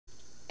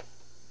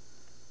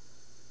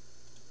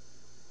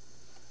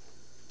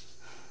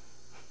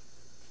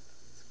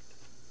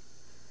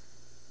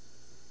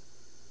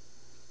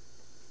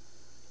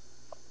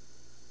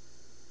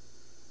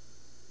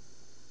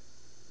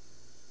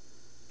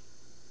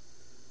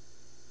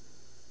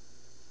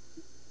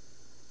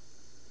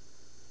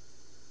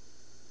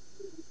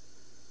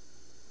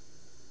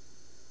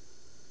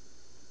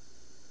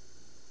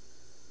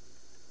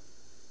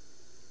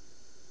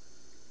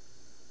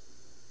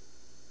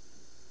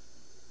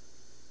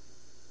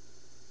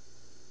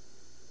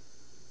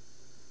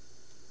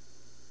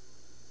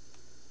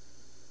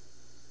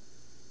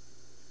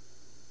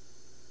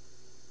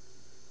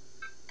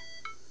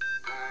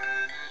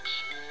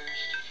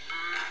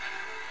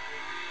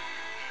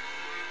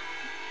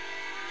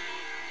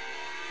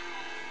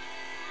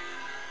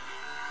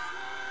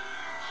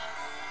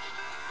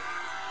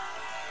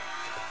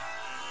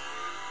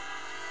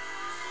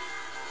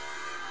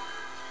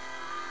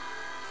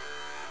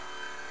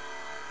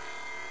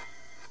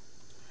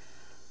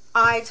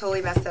I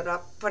totally messed that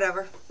up.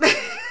 Whatever.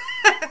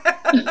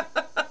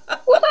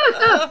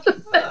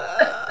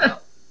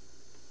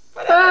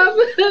 What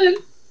happened?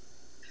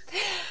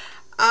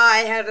 I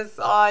had us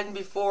on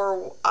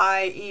before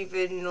I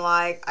even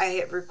I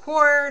hit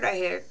record, I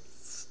hit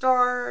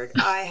start,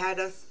 I had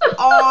us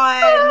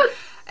on,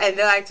 and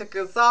then I took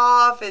us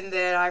off, and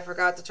then I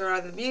forgot to turn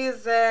on the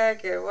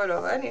music, and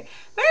whatever. Merry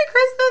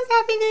Christmas,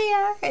 Happy New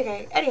Year.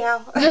 Okay,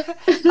 anyhow.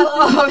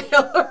 Hello, I'm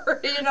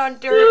Hillary, and on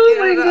Dirk, Oh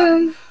my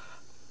and god.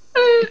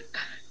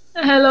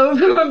 Hello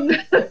from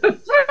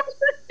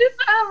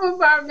I'm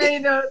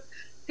Barbados.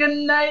 Good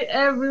night,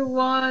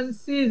 everyone.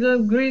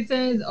 Season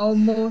greetings,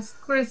 almost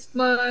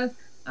Christmas,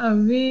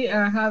 and we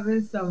are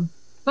having some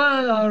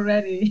fun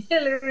already.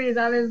 Hillary is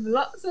having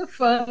lots of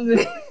fun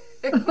with,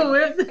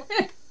 with the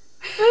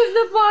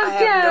I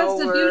have podcast, no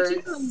the words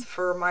YouTube.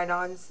 for my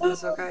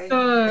nonsense, Oh okay?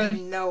 god.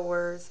 No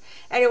words.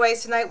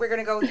 Anyways, tonight we're going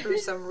to go through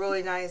some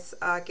really nice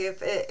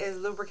gift. It is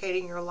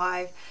lubricating your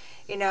life.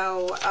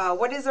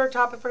 What is our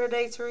topic for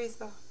today,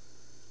 Teresa?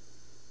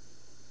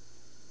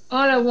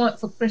 All I want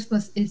for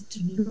Christmas is to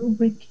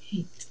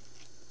lubricate.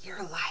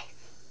 Your life.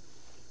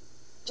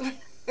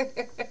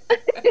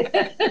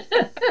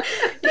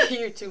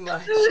 You're too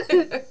much.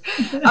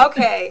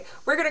 Okay,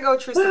 we're going to go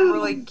through some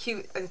really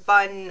cute and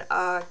fun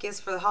gifts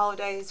for the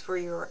holidays for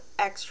your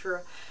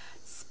extra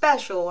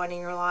special one in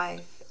your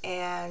life.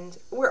 And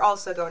we're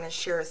also going to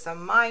share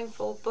some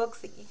mindful books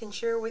that you can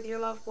share with your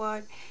loved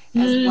one,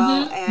 as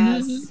well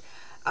as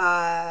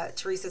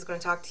Teresa's going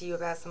to talk to you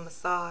about some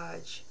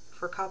massage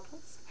for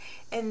couples.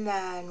 And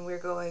then we're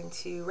going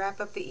to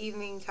wrap up the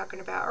evening talking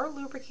about our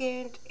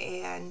lubricant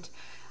and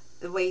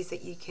the ways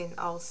that you can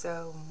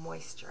also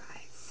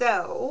moisturize.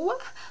 So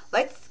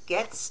let's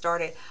get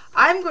started.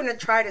 I'm going to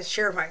try to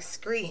share my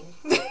screen.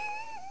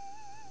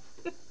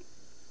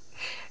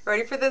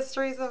 Ready for this,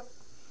 Teresa?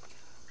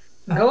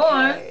 Go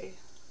on.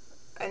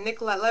 And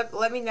Nicola,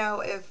 let me know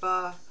if,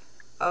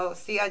 oh,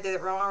 see, I did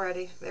it wrong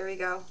already. There we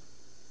go.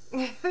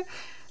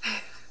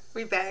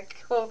 We back.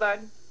 Hold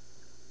on.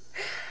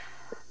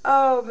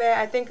 Oh, man,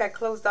 I think I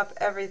closed up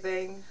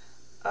everything.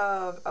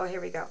 Oh, here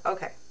we go.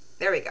 Okay,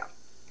 there we go.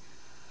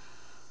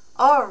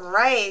 All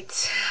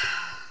right.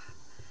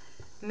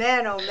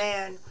 Man, oh,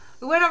 man.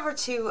 We went over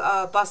to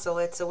Bustle.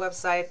 It's a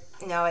website.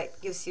 It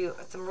gives you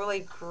some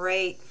really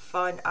great,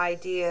 fun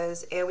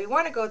ideas. And we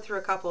want to go through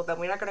a couple of them.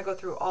 We're not going to go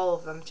through all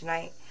of them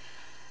tonight.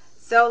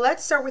 So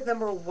let's start with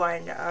number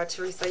one.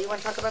 Teresa, you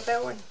want to talk about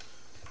that one?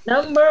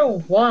 Number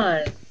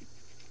one.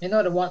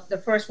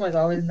 The first one is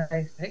always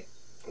nice, right?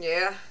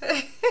 Yeah.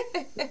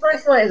 The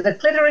first one is the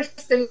clitoris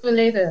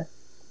stimulator.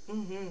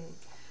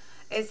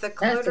 It's the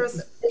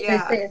clitoris.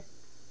 Yeah.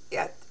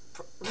 Yeah.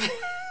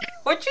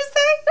 What'd you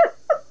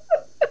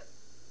say?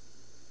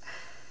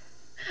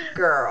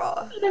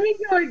 Girl. Let me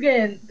go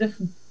again. The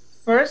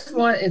first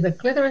one is a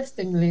clitoris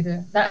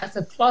stimulator. That's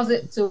a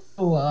closet to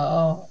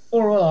oral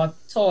or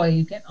toy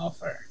you can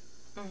offer.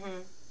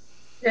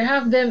 They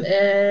have them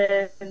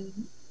in.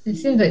 It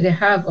seems like they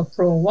have a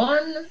Pro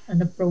 1 and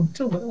a Pro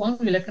 2, but the one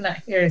we're looking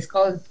at here is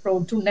called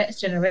Pro 2 Next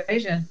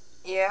Generation.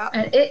 Yeah.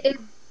 And it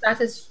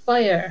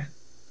satisfier.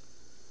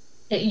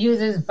 It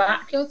uses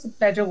vacuum to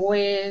pleasure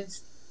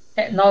waves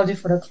technology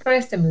for the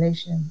clitoris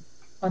stimulation,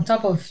 on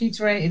top of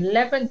featuring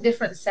 11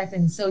 different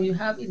settings. So you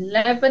have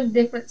 11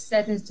 different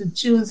settings to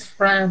choose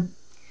from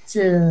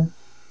to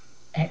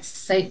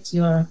excite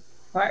your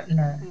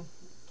partner.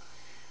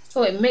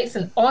 So it makes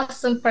an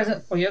awesome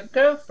present for your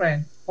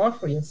girlfriend or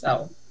for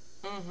yourself.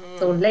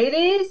 So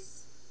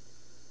ladies,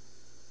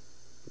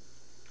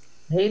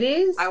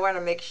 I want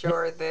to make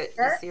sure that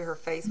you see her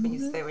face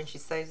when she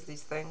says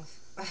these things.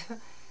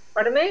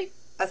 Pardon me?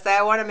 I say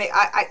I want to make.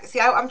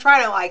 I'm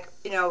trying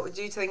to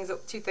do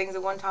two things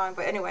at one time.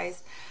 But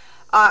anyways,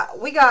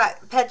 we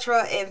got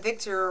Petra and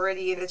Victor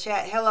already in the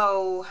chat.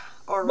 Hello,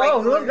 or right?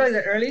 Oh, those guys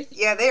are early.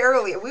 Yeah, they're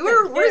early.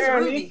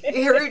 Where's Rudy?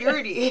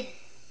 Rudy.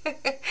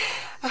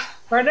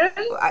 Pardon?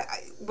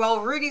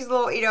 Well, Rudy's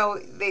little,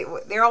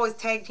 they're always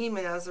tag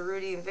teaming us,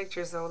 Rudy and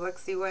Victor. So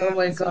let's see what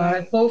happens. Oh my God!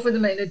 Tonight. Both of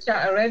them in the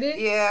chat already.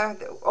 Yeah.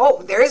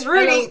 Oh, there's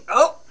Rudy.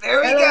 Hello. Oh, there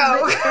we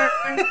Hello,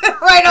 go.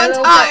 Right on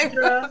Hello, time.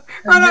 Petra.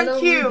 Right Hello, on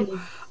cue. Rudy.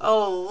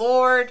 Oh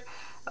Lord.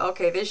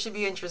 Okay, this should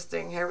be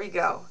interesting. Here we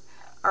go.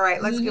 All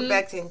right, let's get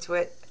back into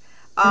it.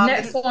 The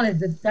next one is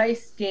the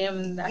dice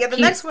game. Yeah, the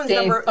next one's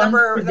number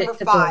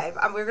 5.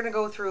 We're gonna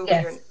go through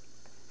here.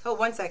 Hold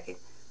 1 second.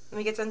 Let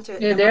me get into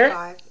it. Number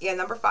 5. Yeah,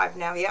 number 5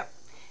 now. Yep.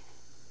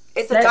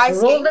 It's a dice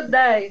game. Roll the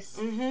dice.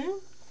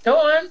 Go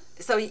on.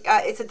 So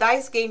it's a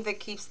dice game that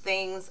keeps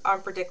things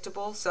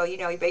unpredictable. So you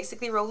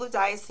basically roll the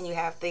dice, and you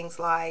have things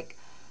like,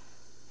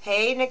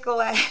 "Hey,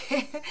 Nicolette."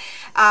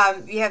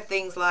 You have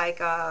things like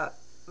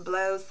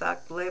blow,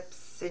 suck,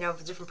 lips.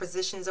 Different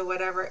positions or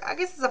whatever. I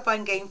guess it's a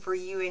fun game for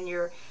you and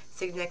your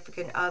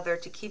significant other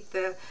to keep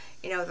the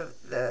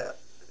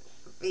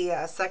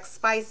sex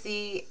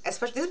spicy.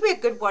 Especially this would be a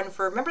good one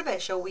for. Remember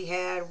that show we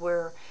had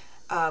where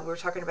we were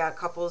talking about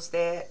couples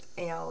that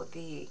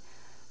the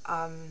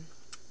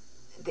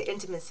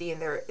intimacy in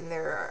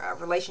their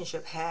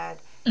relationship had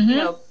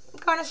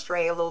kind of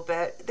stray a little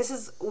bit.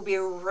 Will be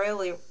a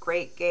really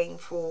great game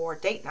for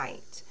date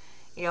night.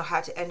 You know,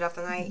 how to end off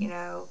the night. You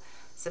know,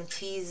 some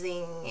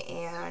teasing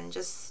and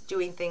just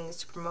doing things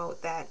to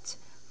promote that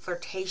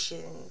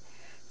flirtation.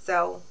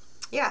 So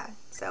yeah,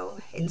 so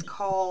it's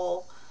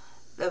called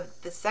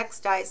the Sex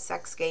Dice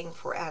Sex Game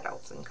for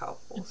Adults and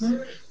Couples.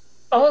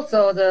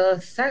 Also,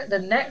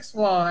 the next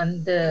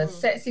one, the Mm-hmm.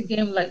 sexy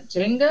game like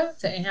Jenga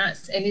to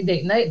enhance any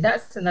date night.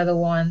 That's another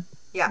one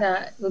Yeah.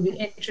 that will be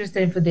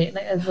interesting for date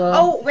night as well.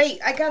 Oh wait,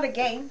 I got a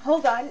game.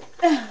 Hold on.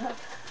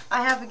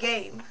 I have a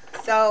game.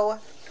 So,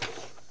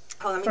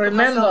 oh, let me put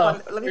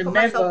myself on. Let me put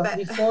myself Remember, back.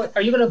 before,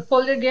 are you gonna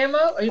pull your game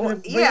out? Are you Well,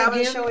 gonna bring yeah, the I'm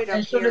gonna game show it up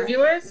and show the here.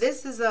 viewers?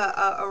 This is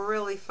a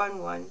really fun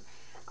one.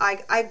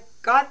 I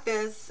got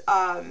this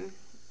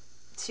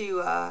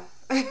to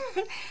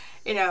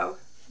you know,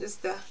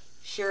 just to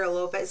share a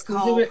little bit. It's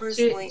called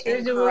Personally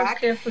Choose the rules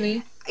Incorrect.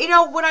 carefully. You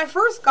know, when I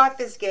first got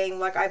this game,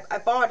 like I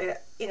bought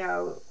it, you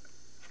know,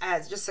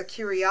 as just a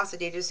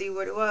curiosity to see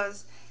what it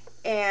was,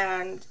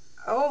 and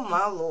oh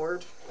my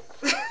lord,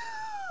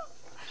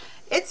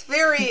 it's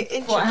very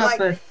interesting. What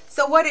happened?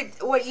 So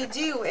what you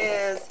do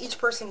is each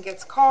person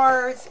gets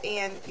cards,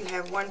 and you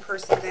have one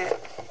person that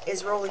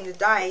is rolling the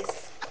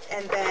dice,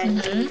 and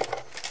then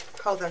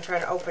hold on, I'm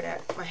trying to open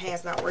it. My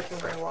hand's not working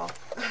very well.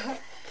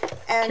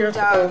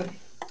 And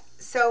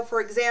so, for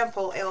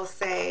example, it'll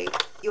say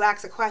you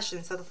ask a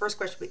question. So the first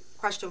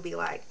question will be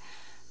like,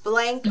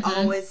 blank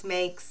always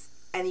makes,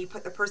 and you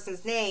put the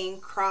person's name,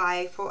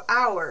 cry for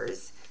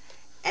hours.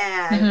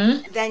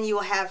 And then you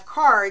will have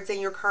cards, and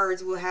your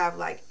cards will have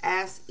like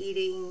ass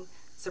eating,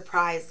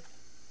 surprise,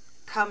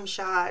 cum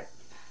shot,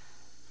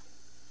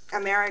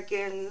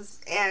 Americans.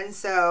 And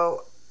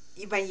so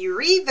when you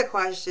read the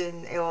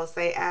question, it will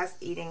say ass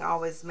eating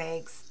always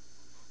makes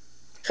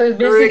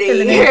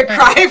Rudy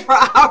cry for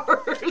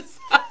hours.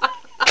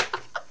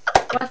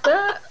 What's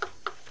that?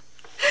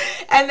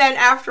 And then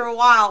after a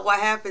while, what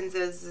happens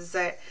is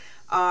that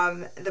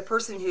the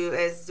person who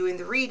is doing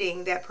the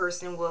reading, that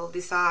person will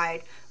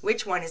decide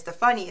which one is the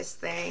funniest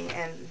thing,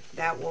 and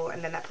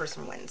then that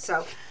person wins.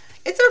 So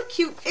it's a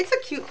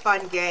cute,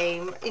 fun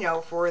game, you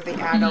know, for the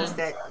adults.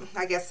 That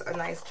I guess a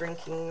nice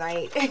drinking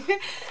night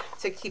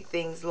to keep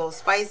things a little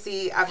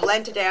spicy. I've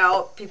lent it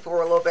out. People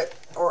were a little bit,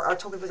 or I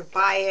told people to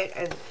buy it,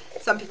 and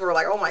some people were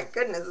like, "Oh my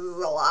goodness, this is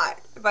a lot,"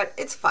 but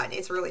it's fun.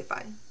 It's really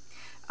fun.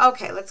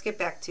 Okay, let's get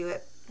back to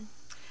it.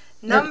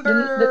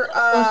 Number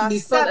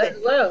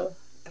 7. Well,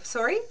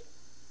 sorry.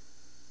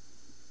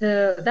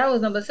 That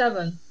was number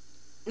 7.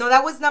 No,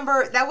 that was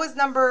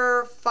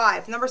number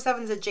 5. Number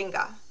 7 is a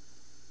Jenga.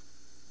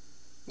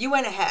 You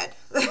went ahead.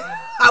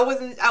 I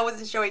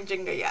wasn't showing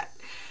Jenga yet.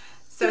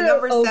 So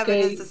number 7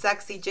 is the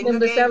sexy Jenga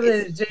number game. Number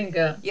 7 is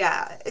Jenga.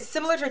 Yeah, it's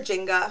similar to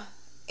Jenga,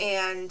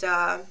 and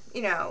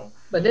you know.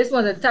 But this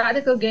one's a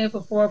tactical game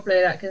for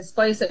foreplay that can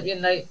spice up your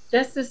night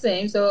just the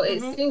same. So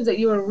it seems that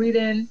you were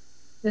reading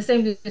the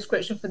same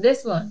description for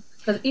this one,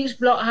 because each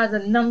block has a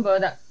number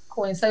that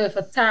coincides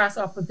with a task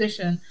or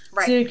position,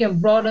 so you can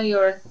broaden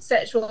your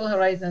sexual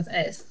horizons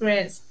and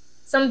experience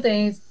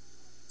something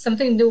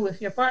new with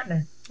your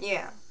partner.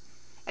 Yeah.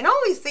 And all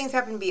these things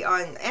happen to be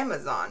on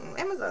Amazon.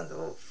 Amazon's a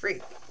little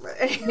freak.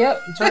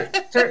 Yep.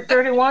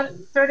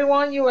 31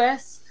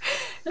 US.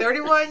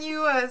 31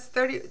 US.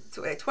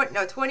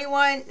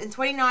 21 and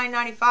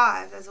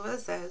 29.95. That's what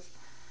it says.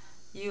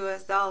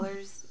 US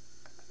dollars.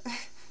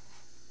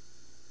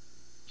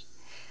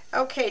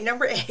 Okay,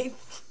 number 8.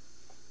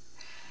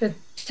 The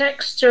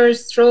texture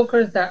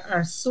strokers that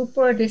are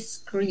super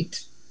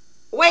discreet.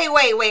 Wait.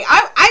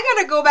 I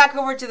gotta go back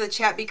over to the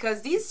chat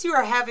because these two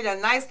are having a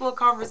nice little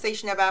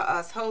conversation about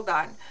us. Hold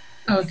on.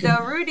 Okay.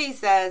 So Rudy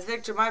says,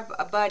 Victor, my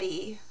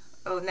buddy.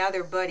 Oh, now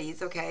they're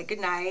buddies. Okay, good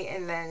night.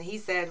 And then he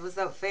said, what's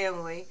up,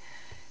 family?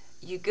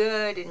 You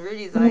good? And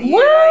Rudy's like, yeah,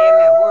 I am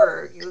at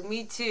work. He goes,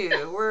 me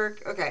too.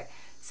 Work. Okay.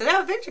 So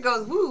now Victor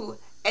goes, woo.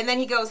 And then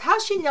he goes,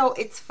 how's she know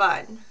it's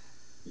fun?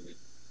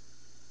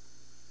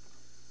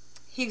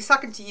 He's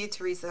talking to you,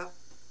 Teresa.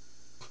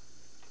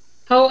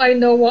 How I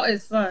know what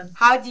is fun?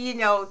 How do you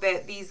know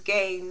that these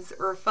games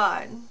are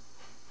fun?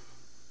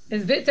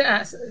 Is Victor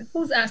asking?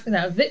 Who's asking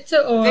that?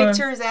 Victor or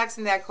Victor is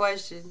asking that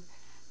question.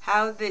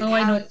 How do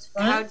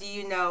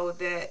you know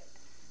that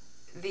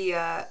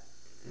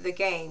the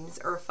games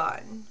are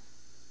fun?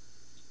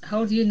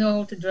 How do you know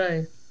how to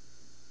drive?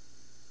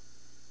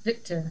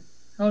 Victor,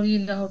 how do you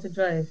know how to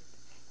drive?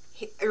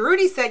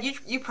 Rudy said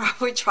you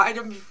probably tried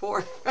them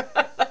before.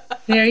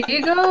 There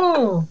you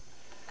go.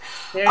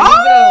 There you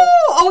go.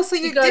 Oh, so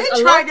you did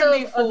try them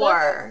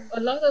before. A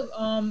lot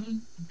of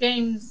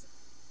games.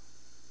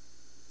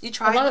 You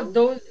tried them? A lot of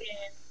those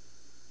games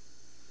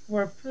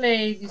were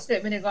played. You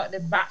said when they got the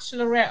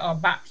bachelorette or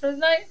bachelor's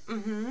night. A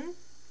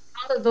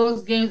lot of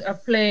those games are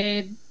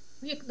played.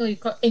 You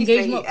call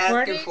engagement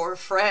parties. Asking for a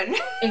friend.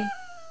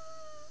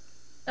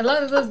 A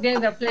lot of those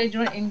games are played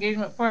during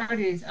engagement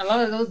parties. A lot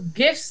of those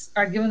gifts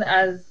are given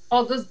as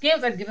those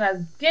games are given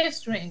as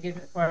gifts during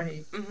engagement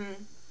parties.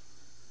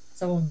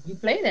 So you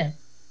play them.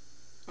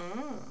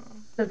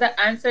 Does that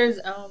answer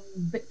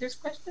Victor's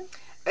question?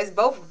 It's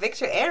both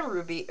Victor and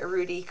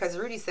Rudy, because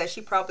Rudy says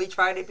she probably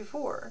tried it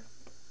before.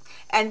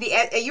 And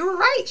you were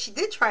right. She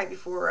did try it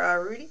before,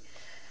 Rudy.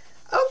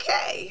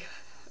 Okay.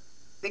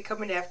 They're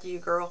coming after you,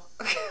 girl.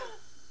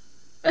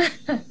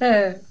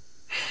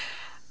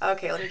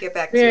 Okay, let me get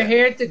back to We're it.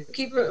 here to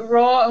keep it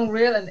raw and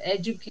real and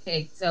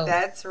educate. So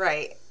That's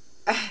right.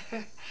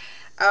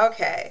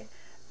 Okay.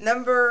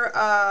 Number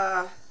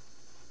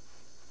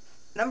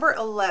number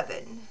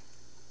 11.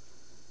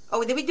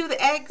 Oh, did we do the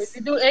did eggs?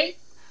 we do eight?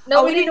 No,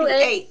 Oh, we we didn't didn't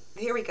do do eight.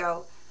 8. Here we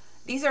go.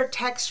 These are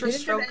texture We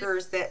didn't do eight.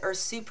 strokers that are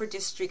super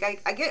discreet.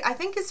 I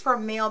think it's for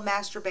male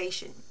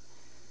masturbation.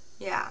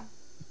 Yeah.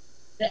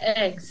 The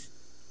eggs.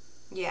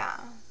 Yeah.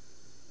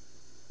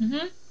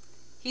 Mm-hmm.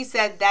 He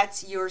said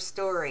that's your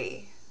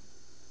story.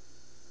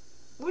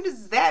 What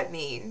does that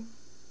mean?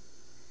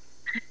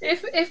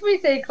 If we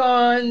take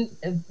on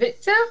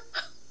Victor,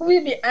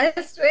 we'll be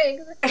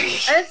answering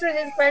his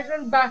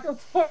questions back and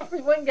forth. We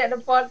wouldn't get the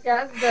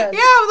podcast done.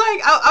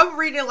 Yeah, I'm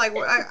reading like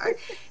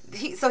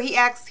he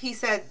asked. He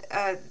said,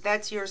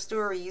 "That's your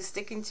story. You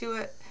sticking to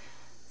it?"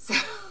 So,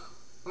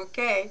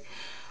 okay.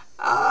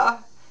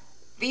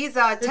 These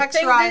The things that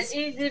texturized.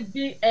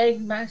 EGB egg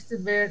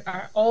masturbators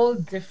are all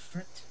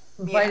different,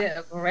 Yeah, providing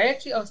a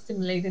variety of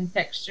stimulating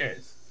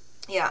textures.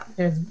 yeah.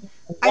 There's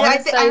I,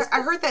 one size.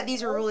 I heard that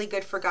these are really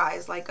good for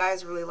guys. Like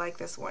guys really like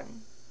this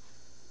one.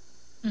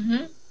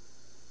 Mm-hmm.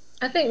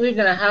 I think we're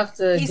gonna have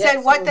to. He get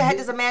said, "What some the of heck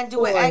these does a man do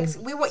with toys. eggs?"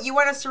 You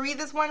want us to read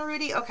this one,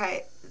 Rudy?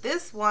 Okay,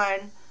 this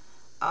one.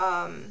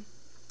 Um,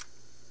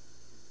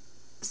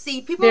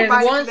 See, people are There's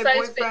buying it for one their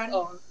size fit boyfriend.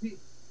 all. Sorry,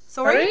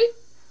 Sorry?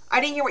 I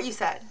didn't hear what you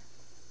said.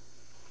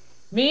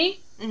 Me?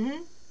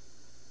 Mm-hmm.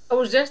 I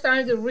was just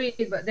starting to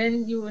read, but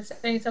then you were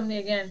saying something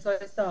again, so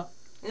I stopped.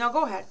 No,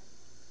 go ahead.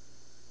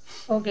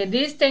 Okay,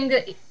 these things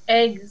that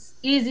eggs,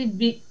 easy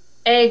be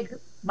egg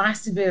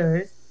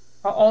masturbators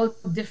are all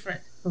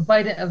different,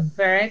 providing a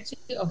variety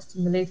of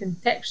stimulating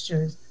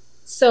textures.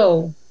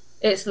 So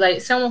it's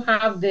like some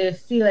have the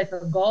feel like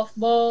a golf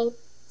ball,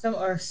 some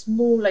are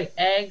smooth like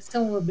eggs,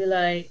 some will be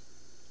like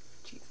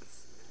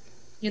Jesus.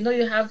 you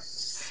have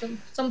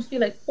some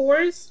feel like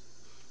pores.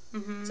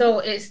 Mm-hmm. So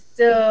it's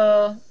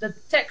the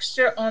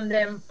texture on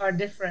them are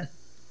different.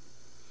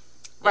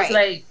 It's Right.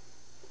 like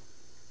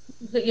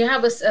you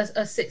have a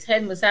 6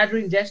 head massager,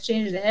 you just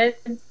change the head.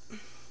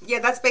 Yeah,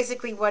 that's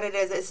basically what it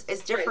is. It's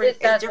Right, different. It's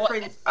that's what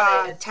different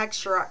it is.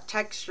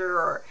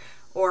 texture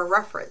or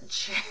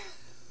reference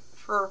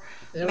for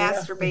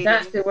That's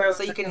masturbating, the word so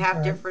we're you can looking have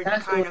for. different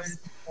That's the kind word of we're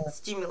looking for.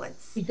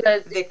 stimulants.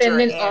 Because Victor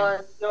depending and on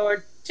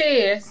your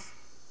taste,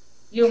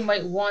 you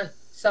might want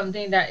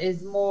something that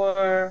is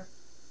more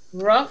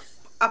rough.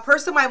 a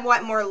person might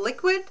want more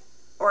liquid,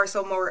 or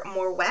so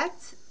more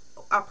wet.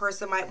 A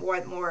person might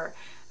want more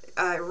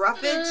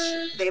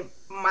roughage. They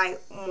might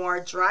more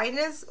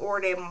dryness, or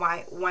they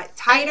might want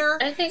tighter.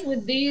 I think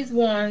with these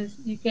ones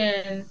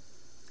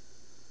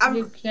I'm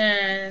you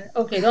can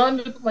okay, don't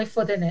let me put my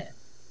foot in it.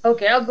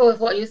 Okay, I'll go with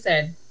what you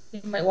said.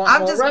 You might want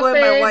I'm more just going by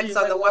roughage, what's you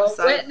on might the want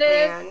website, wetness.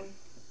 man.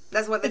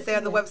 That's what they say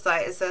on the Yeah.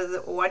 website. It says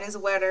that one is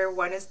wetter,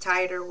 one is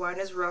tighter, one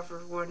is rougher,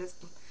 one is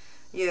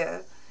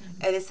yeah.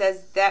 And it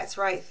says that's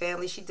right,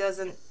 family. She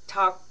doesn't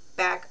talk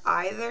back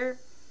either.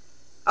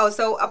 Oh,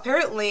 so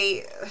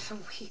apparently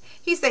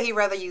he said he'd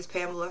rather use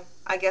Pamela.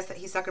 I guess that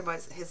he's talking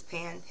about his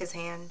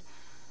hand.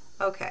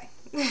 Okay.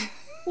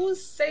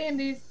 Who's saying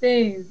these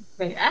things?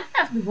 Wait, I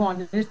have to go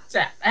on this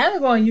chat. I have to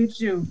go on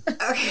YouTube.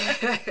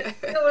 Okay.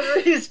 It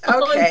was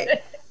responding.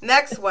 Okay.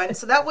 Next one.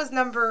 So that was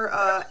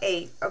number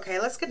 8. Okay,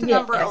 let's get to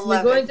number Yes,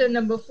 we're going 11. to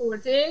number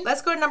 14.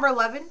 Let's go to number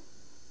 11.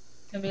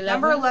 Number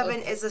Number 11.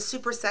 11 is a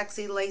super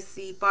sexy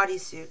lacy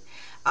bodysuit.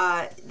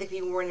 They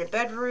can be worn in the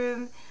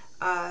bedroom.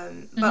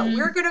 But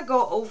we're going to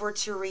go over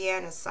to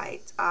Rihanna's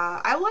site.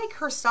 I like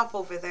her stuff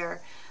over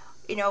there.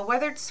 You know,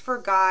 whether it's for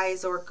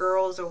guys or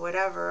girls or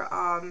whatever.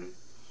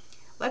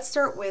 Let's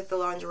start with the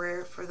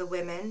lingerie for the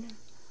women.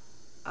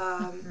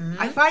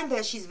 I find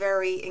that she's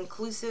very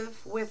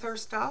inclusive with her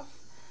stuff.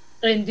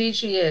 Indeed,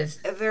 she is.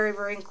 Very,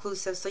 very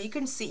inclusive. So you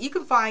can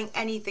find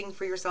anything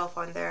for yourself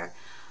on there.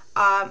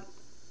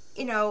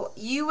 You know,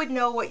 you would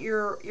know what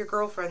your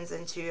girlfriend's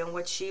into and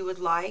what she would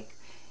like.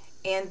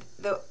 And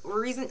the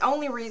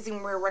only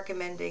reason we're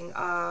recommending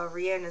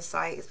Rihanna's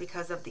site is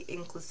because of the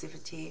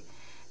inclusivity.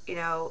 You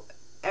know,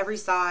 every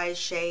size,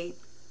 shape,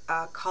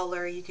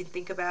 color you can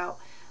think about,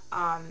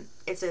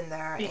 it's in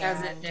there. She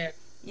has it there.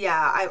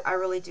 Yeah, I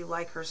really do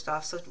like her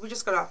stuff. So we're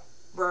just gonna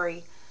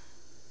very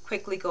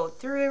quickly go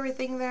through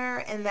everything there,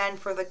 and then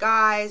for the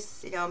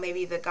guys, you know,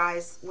 maybe the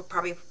guys would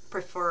probably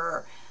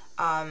prefer.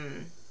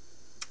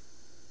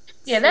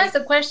 Yeah, that's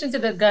a question to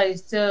the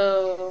guys,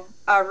 to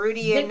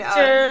Rudy and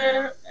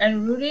Victor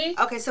and Rudy.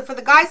 okay, so for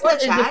the guys in What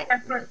the is the chat,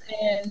 preference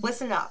in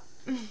listen up.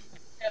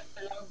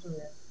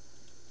 lingerie?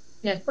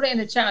 Yes, put it in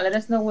the chat. Let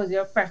us know what's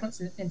your preference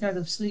in terms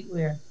of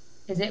sleepwear.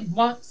 Is it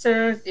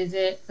boxers? Is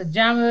it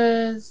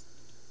pajamas?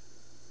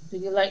 Do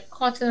you like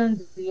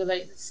cotton? Do you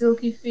like the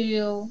silky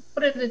feel?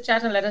 Put it in the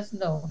chat and let us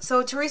know.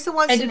 So Teresa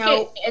wants to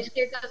know.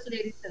 Educate us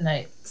ladies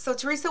tonight. So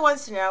Teresa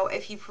wants to know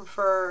if you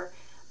prefer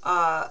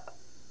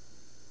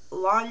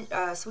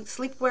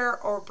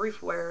sleepwear or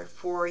briefwear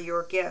for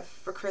your gift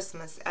for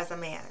Christmas as a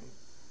man?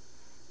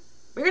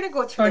 We're gonna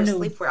go through Or their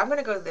nude? sleepwear. I'm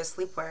gonna go to their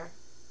sleepwear.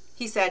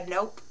 He said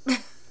nope.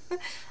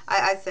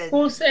 I said,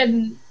 Who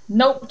said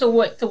nope to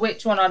what, to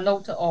which one, or no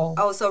to all?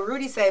 oh, so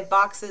Rudy said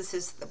boxers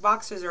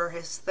are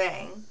his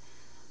thing.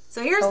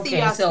 So here's the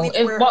Okay, so if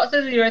sleepwear.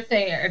 boxes are your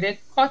thing, are they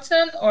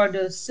cotton or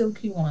the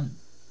silky one?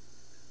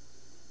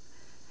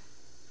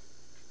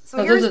 So So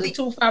those here's are the the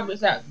two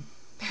fabrics that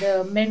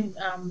the men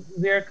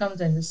wear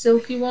comes in, the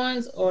silky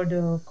ones or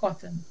the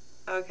cotton.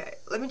 Okay,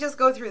 let me just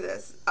go through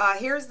this.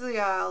 Here's the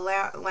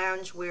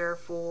lounge wear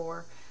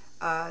for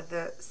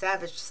the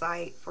Savage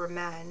site for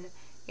men.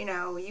 You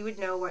know, you would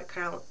know what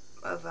kind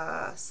of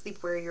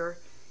sleepwear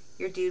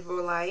your dude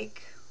will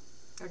like,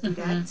 or Mm-hmm.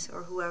 dudette,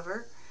 or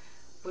whoever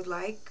would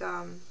like.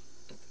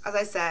 As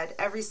I said,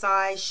 every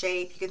size,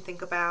 shape you can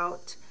think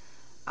about.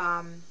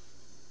 Um,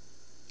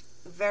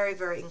 very,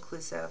 very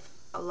inclusive.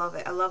 I love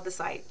it. I love the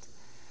site.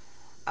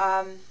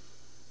 Um,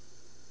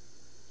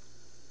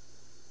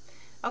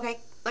 okay,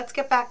 let's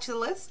get back to the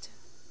list.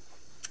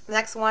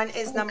 Next one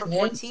is number Okay,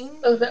 14.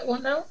 so that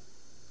one out.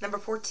 Number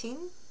 14.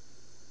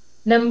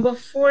 Number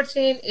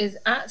 14 is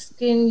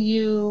asking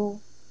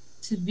you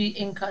to be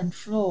in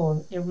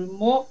control, a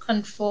remote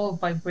control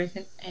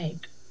vibrating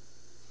egg.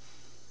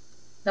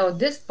 Now,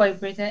 this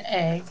vibrating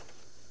egg,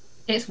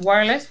 it's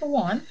wireless for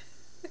one,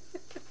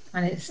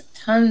 and it's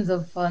tons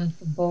of fun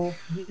for both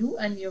you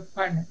and your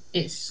partner.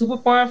 It's super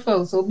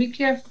powerful, so be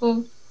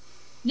careful.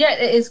 Yet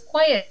it is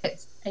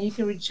quiet, and you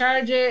can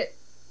recharge it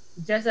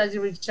just as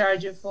you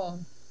recharge your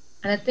phone.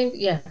 And I think,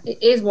 yeah,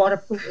 it is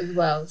waterproof as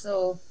well.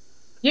 So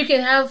you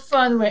can have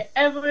fun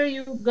wherever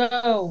you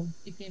go.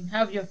 You can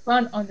have your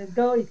fun on the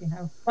go. You can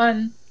have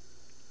fun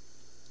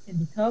in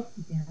the tub.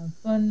 You can have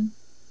fun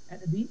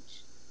at the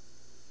beach.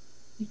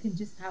 You can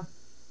just have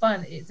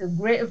fun. It's a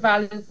great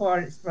value for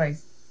its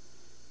price.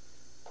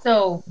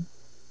 So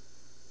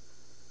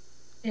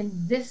in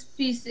this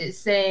piece, it's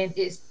saying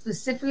it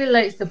specifically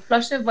likes the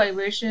plush and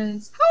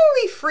vibrations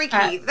Holy freaky.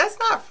 at That's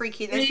not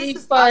freakiness. This 3,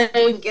 is us doing 5,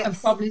 and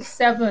gifts. probably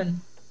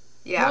 7.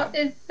 Yeah. What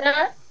is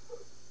that?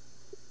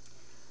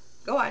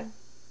 Go on.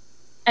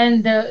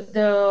 And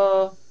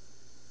the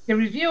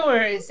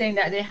reviewer is saying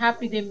that they're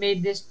happy they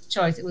made this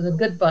choice. It was a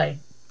good buy.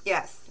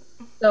 Yes.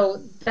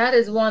 So that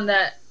is one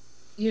that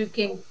you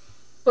can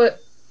put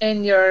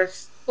in your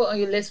put on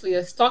your list for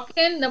your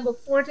stocking. Number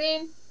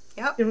 14,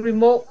 Yep. the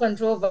remote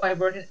control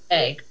vibrating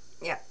egg.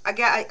 Yeah.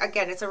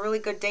 Again, it's a really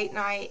good date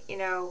night. You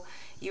know,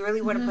 you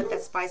really want to put Mm-hmm.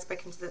 that spice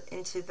back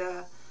into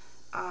the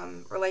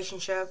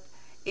relationship.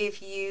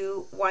 If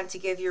you want to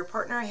give your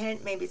partner a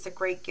hint, maybe it's a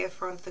great gift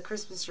from the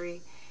Christmas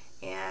tree.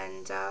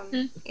 And,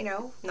 you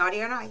know,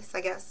 naughty or nice,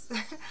 I guess.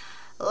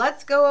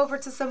 Let's go over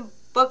to some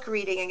book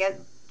reading and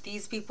get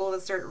these people to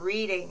start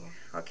reading,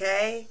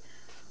 okay?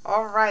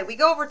 All right, we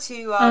go over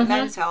to Uh-huh.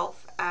 Men's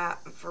Health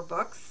for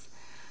books.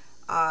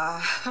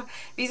 Uh,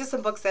 these are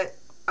some books that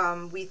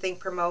we think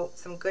promote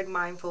some good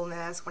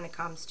mindfulness when it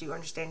comes to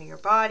understanding your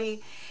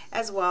body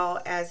as well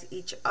as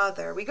each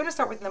other. We're going to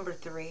start with number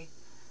 3.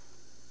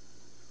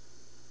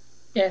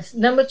 Yes.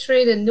 Number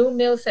 3, the new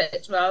male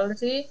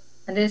sexuality.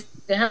 And this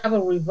they have a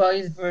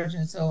revised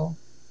version. So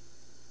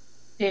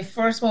the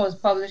first one was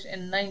published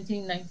in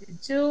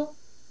 1992,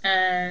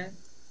 and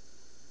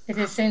it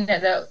is saying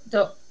that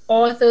the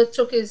author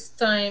took his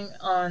time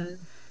on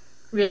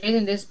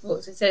creating this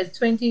book. So it says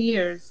 20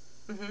 years,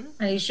 Mm-hmm.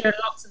 and he shared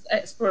lots of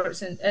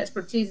his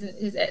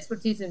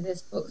expertise in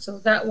this book. So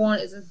that one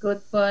is a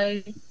good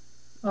buy.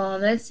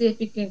 Let's see if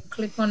we can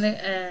click on it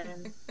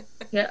and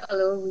get a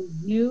little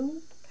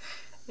review.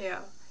 Yeah.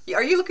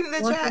 Are you looking at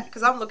the What chat? is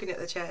Because I'm looking at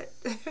the chat.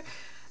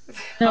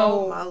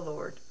 Oh my no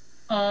lord.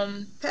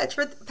 um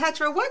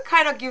Petra, what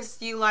kind of gifts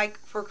do you like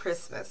for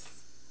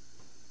Christmas?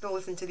 Don't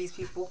listen to these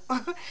people.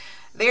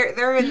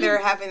 They're in there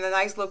having a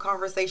nice little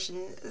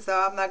conversation. So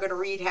I'm not going to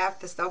read half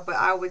the stuff, but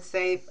I would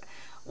say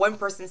one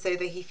person said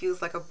that he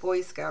feels like a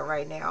Boy Scout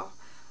right now.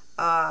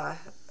 Uh,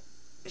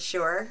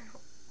 sure.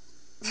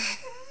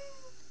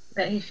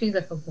 that he feels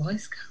like a Boy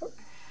Scout.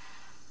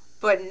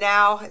 But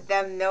now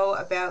them know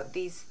about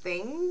these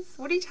things.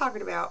 What are you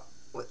talking about?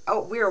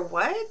 Oh, we're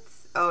what?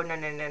 Oh, no,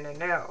 no, no, no,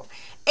 no.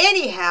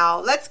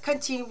 Anyhow, let's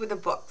continue with the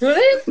books.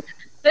 Really?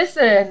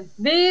 Listen,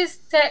 these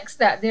texts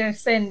that they're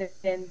sending,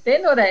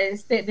 they know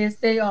that they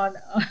stay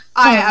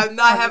I am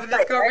not on the having this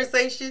site, right?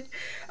 conversation.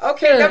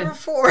 Okay, number Good.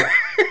 4.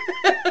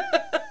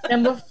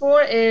 Number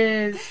 4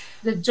 is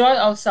the joy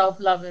of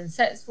self-loving,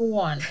 sets for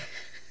one.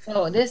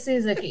 So this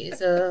is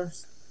it's a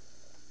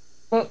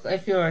book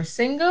if you're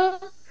single,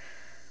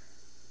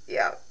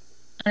 Yeah,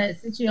 and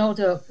it teaches you how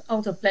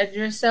to pleasure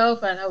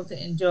yourself and how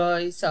to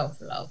enjoy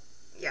self-love.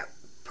 yeah,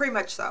 pretty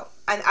much so.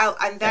 And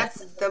Yes. that's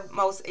the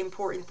most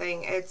important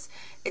thing. It's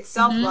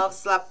self Mm-hmm. love,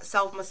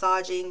 self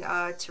massaging.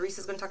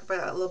 Teresa's going to talk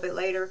about it a little bit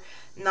later.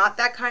 Not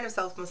that kind of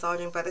self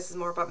massaging, but this is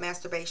more about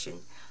masturbation,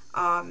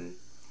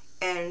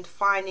 and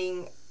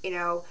finding. You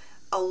know,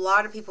 a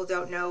lot of people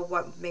don't know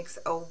what makes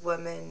a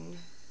woman,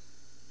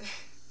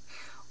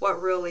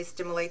 what really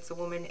stimulates a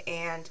woman,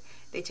 and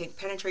they think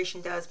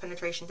penetration does.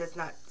 Penetration does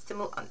not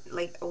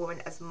stimulate a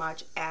woman as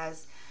much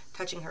as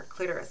touching her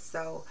clitoris.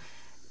 So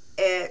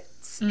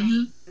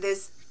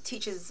this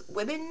teaches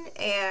women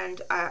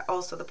and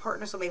also the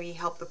partner, so maybe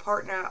help the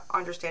partner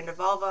understand the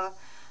vulva,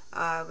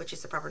 which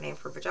is the proper name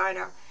for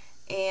vagina,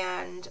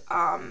 and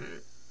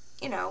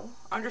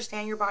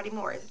understand your body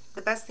more.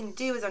 The best thing to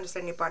do is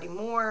understand your body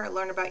more,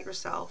 learn about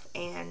yourself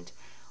and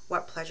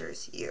what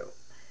pleasures you.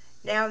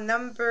 Now,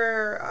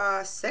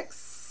 number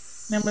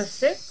 6. Number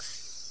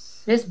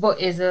 6. This book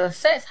is a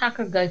sex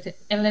hacker guide to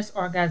endless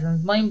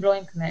orgasms,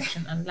 mind-blowing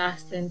connection, and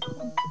lasting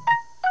confidence.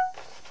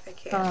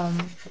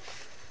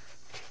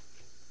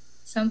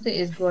 Something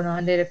is going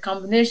on there. The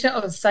combination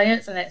of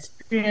science and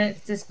experience.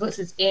 This book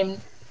is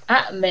aimed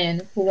at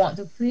men who want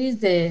to please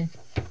their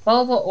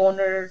vulva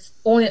owners,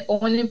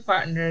 owning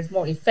partners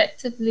more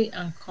effectively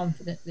and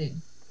confidently.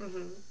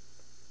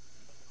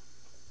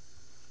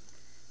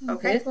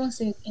 Okay, this one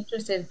seems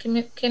interesting.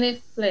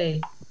 Kenneth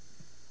Play.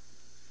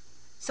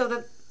 So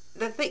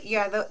the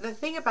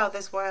thing about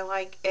this one I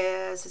like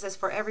is it says,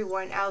 for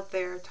everyone out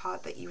there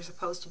taught that you're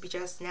supposed to be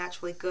just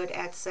naturally good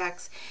at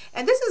sex.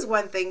 And this is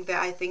one thing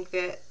that I think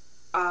that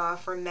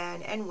for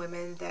men and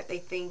women, that they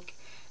think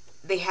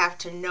they have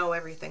to know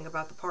everything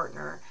about the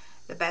partner.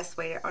 The best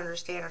way to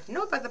understand or to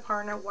know about the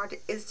partner, what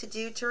is to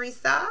do,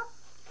 Teresa?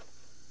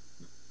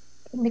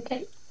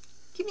 Communication.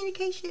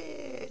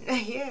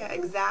 Yeah,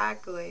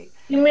 exactly.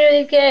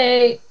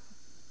 Communicate.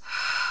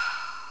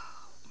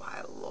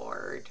 My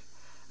Lord.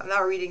 I'm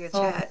not reading the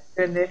chat.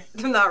 Goodness.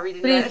 I'm not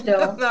reading Please it.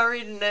 don't. I'm not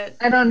reading it.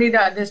 I don't need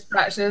that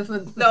distraction.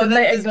 No,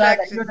 that's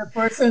distraction. You're the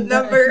person.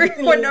 Number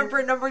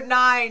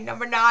 9.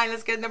 Number 9.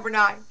 Let's get number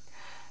 9.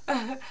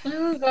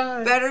 Oh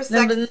God. Better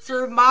sex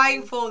through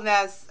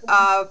mindfulness.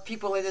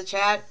 People in the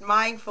chat.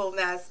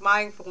 Mindfulness.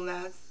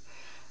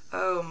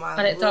 Oh my Lord.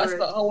 And it talks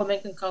about how women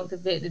can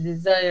cultivate the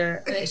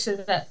desire. And it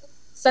shows that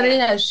study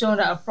has shown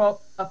that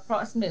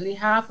approximately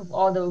half of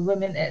all the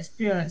women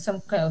experience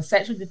some kind of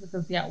sexual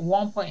difficulty at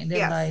one point in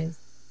their lives.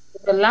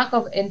 The lack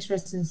of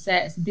interest in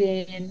sex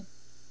being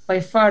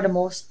by far the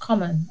most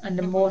common and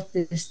the most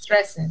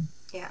distressing.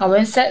 Yeah. And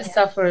when sex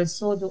suffers,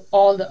 so do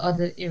all the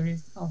other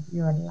areas of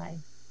your life.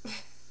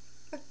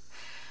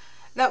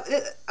 Now,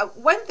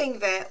 one thing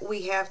that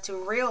we have to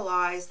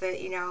realize that,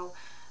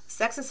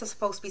 sex is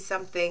supposed to be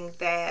something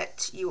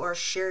that you are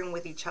sharing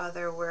with each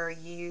other, where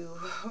you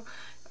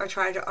are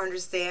trying to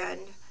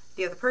understand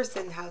the other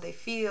person, how they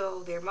feel,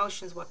 their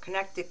emotions, what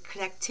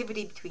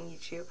connectivity between you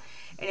two.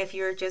 And if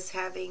you're just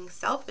having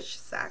selfish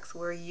sex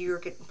where you're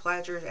getting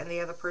pleasured and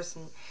the other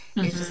person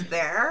is just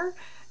there,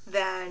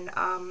 then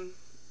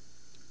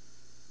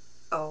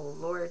oh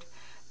Lord,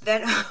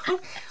 then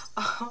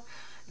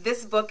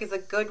this book is a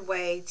good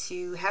way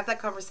to have that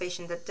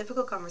conversation, that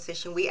difficult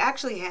conversation. We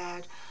actually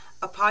had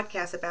a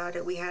podcast about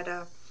it. Do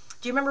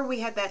you remember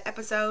we had that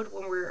episode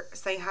when we're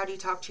saying, how do you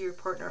talk to your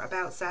partner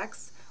about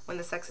sex when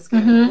the sex is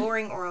getting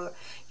boring, or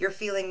you're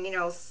feeling,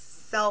 there's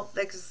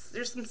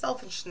some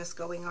selfishness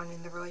going on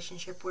in the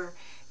relationship where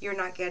you're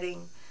not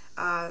getting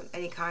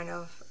any kind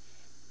of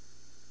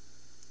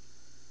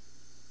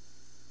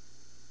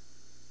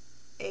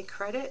a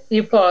credit.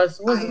 You pause.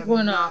 What's going on? I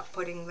am not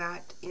putting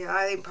that.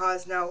 I didn't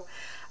pause. No.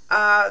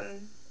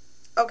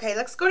 Okay,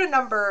 let's go to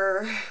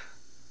number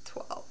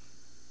 12.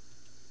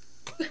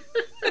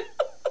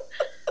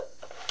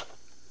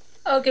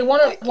 Okay, one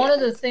of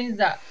the things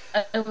that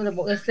I was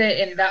about to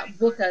say in that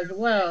book as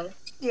well.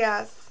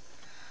 Yes.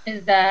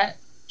 Is that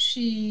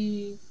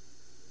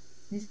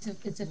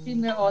it's a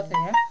female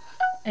author,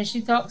 and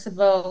she talks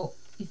about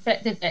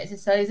effective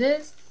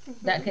exercises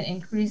that can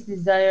increase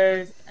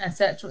desires and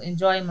sexual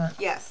enjoyment.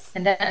 Yes.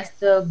 And that's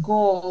the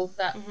goal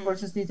that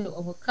persons need to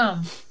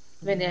overcome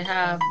when they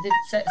have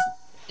sex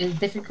is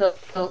difficult,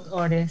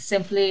 or they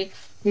simply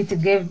need to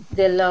give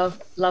their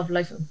love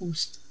life a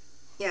boost.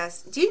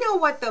 Yes. Do you know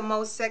what the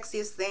most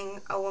sexiest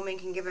thing a woman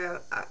can give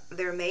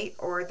their mate,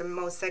 or the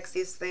most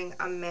sexiest thing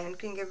a man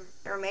can give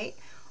their mate,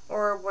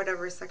 or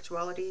whatever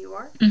sexuality you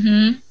are?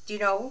 Do you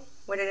know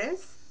what it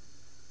is?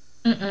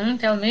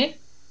 Tell me.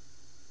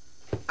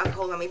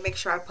 Hold on, let me make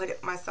sure I put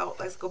it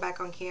myself. Let's go back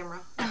on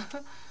camera.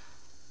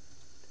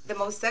 The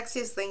most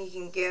sexiest thing you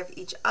can give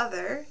each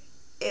other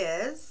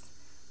is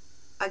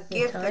a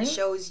gift that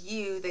shows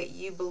you that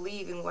you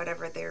believe in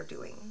whatever they're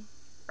doing,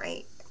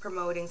 right?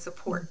 Promoting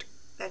support.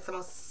 That's the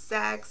most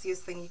sexiest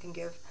thing you can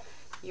give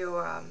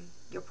your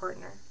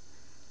partner.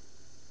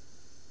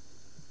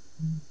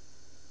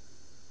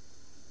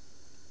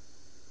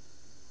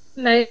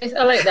 Nice,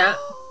 I like that.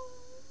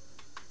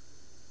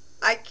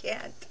 I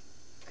can't.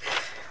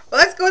 Well,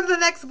 let's go to the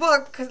next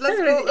book, because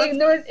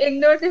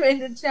ignore them in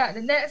the chat.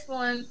 The next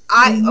one.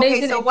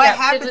 Okay. So what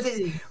happens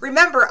is,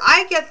 remember,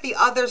 I get the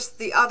others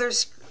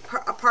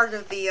part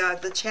of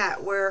the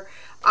chat where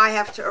I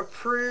have to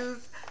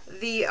approve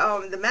the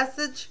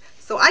message,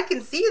 so I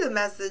can see the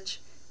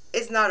message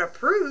is not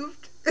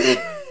approved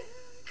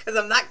because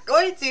I'm not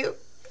going to.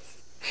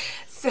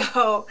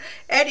 So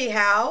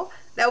anyhow,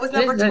 That was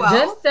number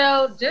Just,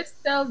 12.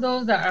 just tell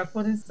those that are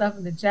putting stuff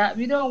in the chat.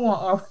 We don't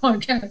want our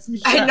podcast to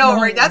be I shut know,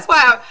 right? down. That's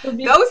why So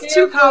be those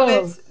two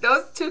careful.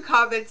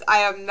 comments, I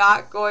am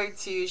not going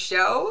to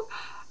show.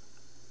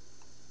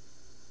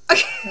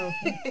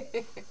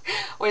 Okay.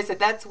 What is it?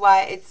 That's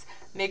why it's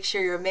make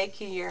sure you're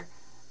making your.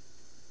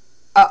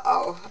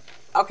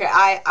 Okay,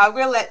 I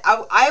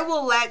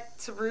will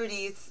let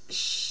Rudy's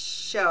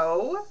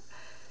show,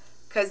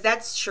 because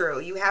that's true.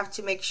 You have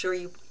to make sure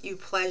you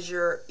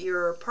pleasure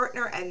your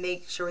partner and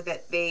make sure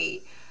that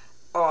they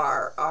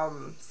are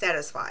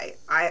satisfied.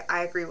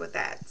 I agree with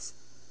that.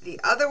 The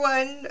other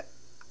one,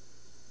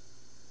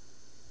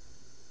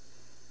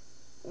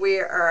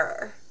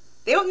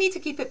 they don't need to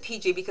keep it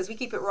PG because we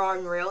keep it raw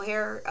and real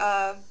here.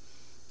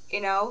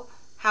 You know.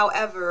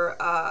 However,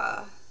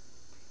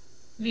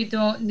 We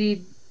don't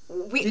need.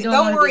 We don't don't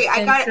want to be worry.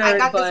 I censored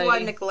got this one,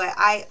 by. Nicolette.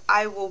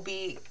 I will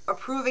be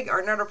approving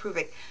or not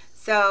approving.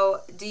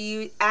 So, do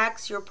you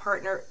ask your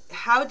partner?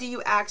 How do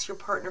you ask your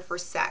partner for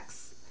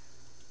sex?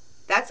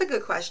 That's a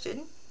good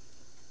question.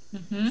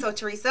 Mm-hmm. So,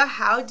 Teresa,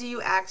 how do you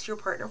ask your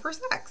partner for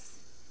sex?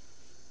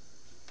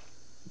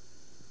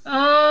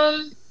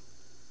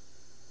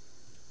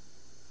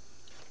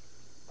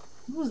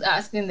 Who's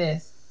asking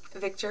this?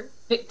 Victor.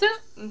 Victor?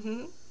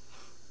 Mm-hmm.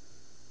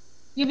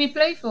 You be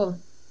playful.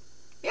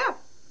 Yeah.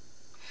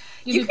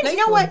 You be You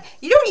know playful. what?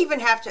 You don't even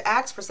have to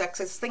ask for sex.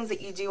 It's things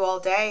that you do all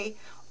day,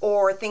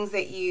 or things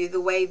that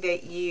the way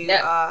that you,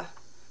 Yeah.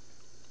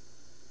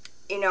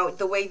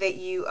 the way that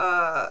you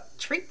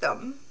treat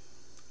them.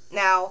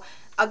 Now,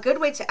 a good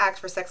way to ask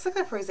for sex,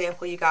 like for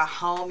example, you got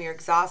home, you're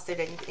exhausted,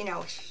 and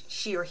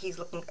she or he's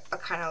looking a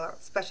kind of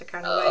special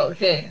kind of way,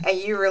 Okay. and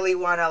you really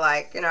want to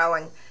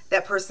and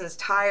that person's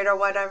tired or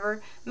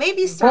whatever.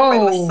 Maybe start by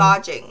Whoa.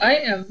 massaging. I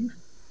am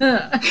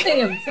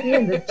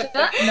seeing the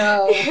chat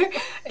now.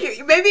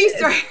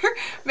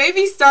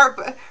 Maybe start,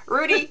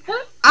 Rudy.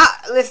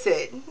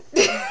 Listen.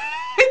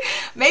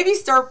 Maybe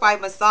start by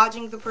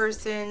massaging the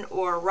person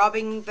or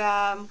rubbing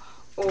them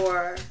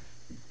or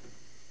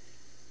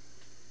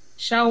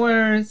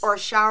Showers. or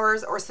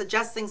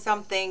suggesting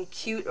something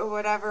cute or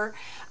whatever.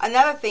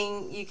 Another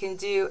thing you can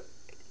do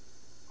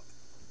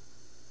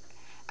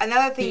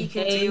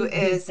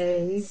is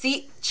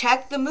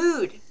check the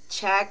mood.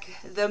 Check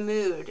the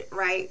mood,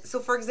 right? So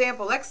for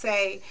example, let's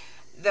say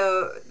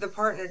the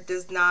partner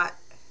does not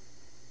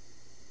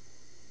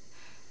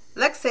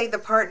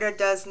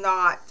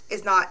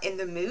is not in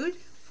the mood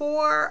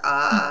for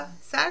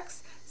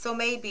sex. So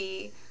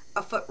maybe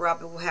a foot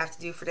rub will have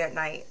to do for that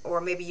night, or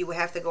maybe you would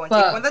have to go and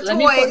take one of the toys. Let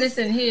me put this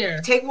in here.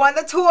 Take one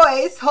of the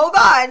toys. Hold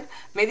on.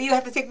 Maybe you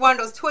have to take one of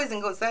those toys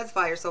and go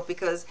satisfy yourself,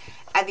 because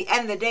at the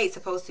end of the day, it's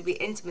supposed to be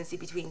intimacy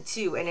between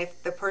two. And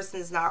if the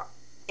person is not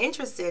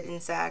interested in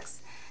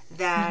sex,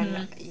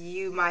 then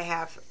you might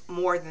have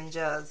more than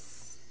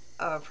just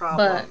a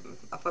problem,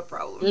 a foot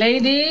problem.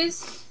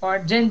 Ladies or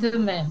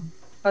gentlemen,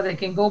 or they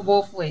can go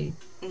both ways.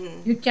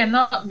 You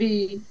cannot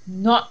be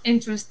not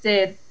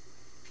interested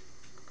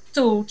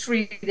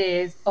 2-3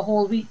 days, a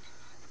whole week.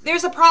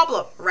 There's a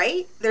problem,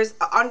 right? There's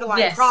an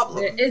underlying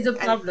problem. There is a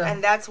problem.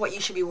 And that's what you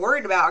should be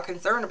worried about or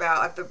concerned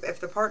about. If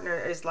the partner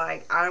is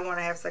like, I don't want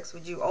to have sex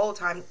with you all the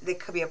time, there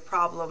could be a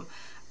problem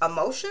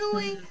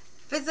emotionally,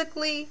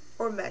 physically,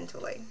 or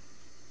mentally.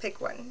 Pick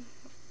one.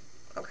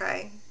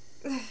 Okay?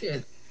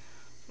 Good.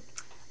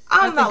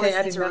 I'm not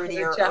listening to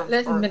Rudy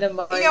Let's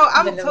minimize.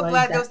 I'm so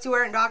glad those two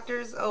aren't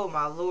doctors. Oh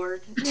my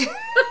Lord.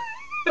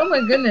 Oh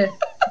my goodness.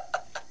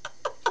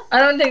 I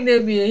don't think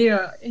they'll be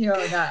here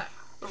or that.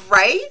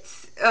 Right?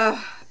 Okay,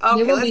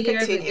 let's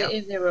continue.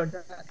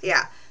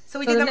 Yeah. So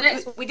we did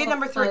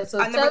number 13. So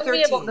tell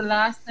me about the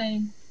last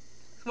time.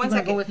 One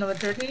second. Go with number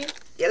 13?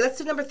 Yeah, let's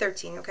do number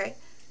 13, okay?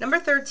 Number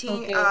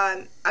 13,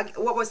 okay.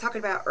 What I was talking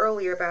about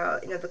earlier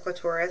about, the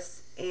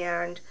clitoris,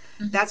 and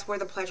that's where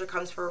the pleasure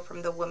comes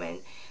from the woman.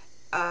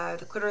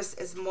 The clitoris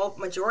is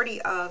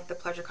majority of the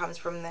pleasure comes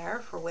from there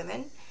for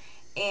women.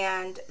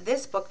 And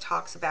this book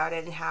talks about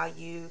it and how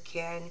you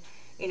can,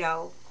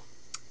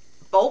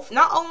 both,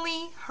 not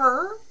only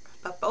her,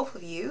 but both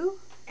of you,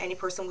 any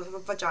person with a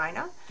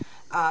vagina,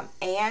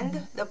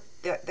 and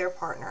their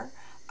partner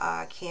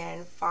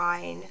can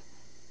find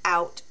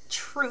out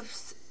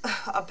truths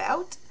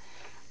about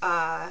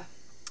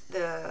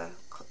the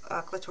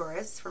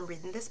clitoris from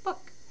reading this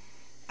book.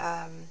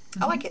 I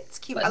like it. It's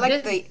cute. But I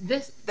like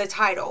the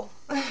title.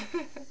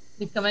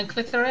 Becoming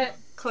clitorate?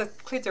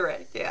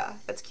 Clitorate, yeah.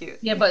 That's cute.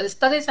 Yeah, but the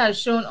studies have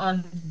shown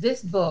on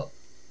this book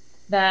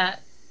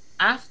that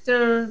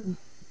after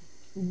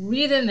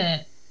reading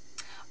it,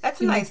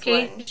 that's a nice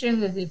one.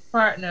 Communication with the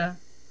partner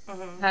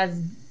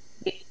has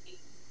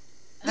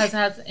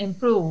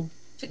improved.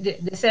 They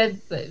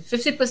said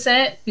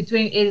 50%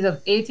 between ages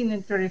of 18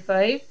 and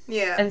 35.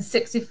 Yeah. And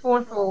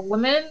 64 for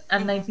women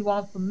and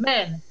 91 for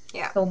men.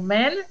 Yeah. So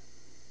men,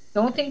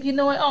 don't think you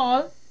know it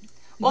all.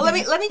 Well, let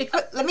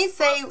me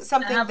say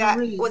something that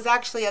was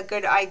actually a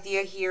good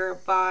idea here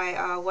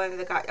by one of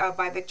the guys,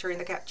 by Victor in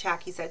the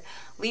chat. He said,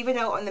 "Leave a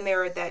note on the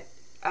mirror that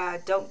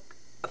don't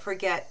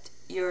forget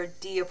your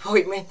D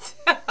appointment."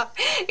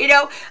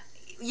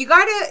 you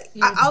gotta,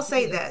 You I'll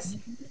say this,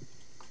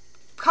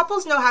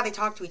 couples know how they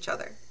talk to each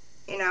other,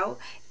 you know,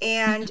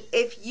 and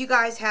if you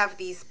guys have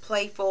these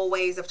playful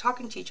ways of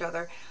talking to each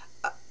other,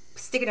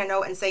 sticking a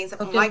note and saying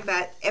something okay, like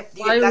that, if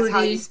why that's would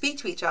how you they? speak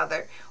to each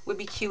other, would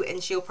be cute,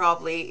 and she'll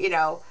probably, you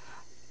know,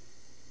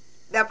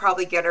 that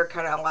probably get her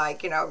kind of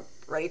like, you know,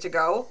 ready to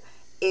go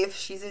if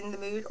she's in the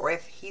mood or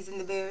if he's in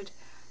the mood.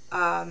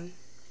 Um,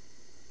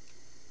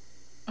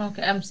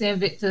 Okay, I'm seeing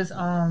Victor's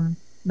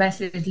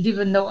message. Leave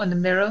a note on the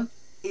mirror.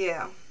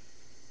 yeah.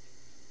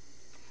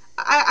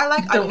 I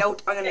like a Don't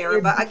note on the get mirror,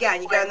 your but book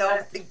again, you gotta like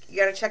know, that. you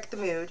gotta check the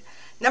mood.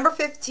 Number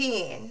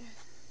 15.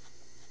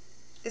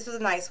 This was a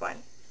nice one.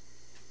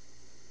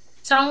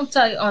 Tongue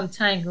tie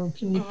untangle. Hmm.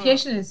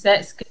 Communication in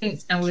sex,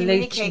 kinks, and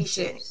Communication.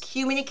 relationships.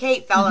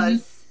 Communicate, Hmm.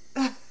 fellas.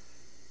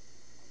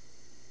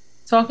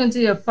 Talking to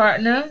your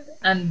partner,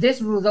 and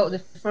this rules out the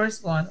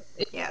first one.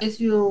 Yes. If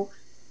you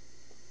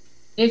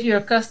if you're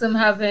accustomed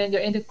having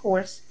your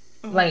intercourse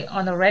like Hmm.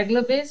 on a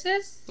regular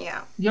basis,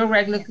 Yeah. your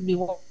regular could be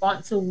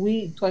once a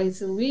week,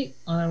 twice a week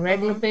on a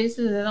regular Hmm.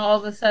 basis, and all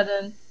of a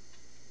sudden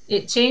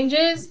it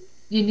changes.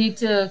 You need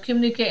to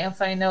communicate and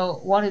find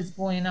out what is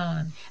going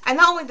on. And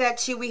not only that,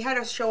 too, we had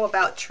a show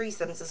about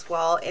threesomes as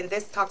well, and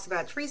this talks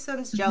about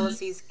threesomes, Hmm.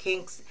 jealousies,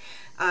 kinks,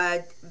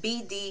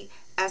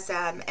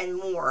 BDSM, and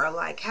more.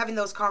 Like having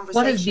those What is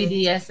conversations.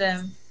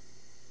 BDSM?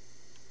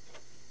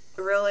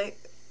 Really,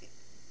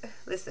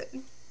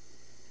 listen,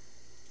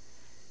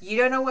 you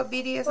don't know what What?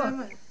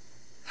 BDSM is?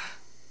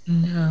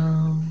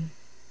 No.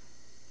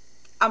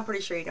 I'm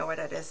pretty sure you know what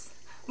that is.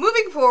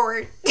 Moving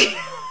forward.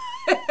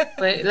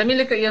 Wait, let me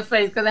look at your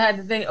face because I had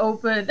the thing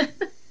open.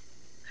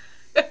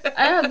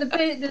 I have the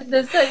page,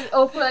 the site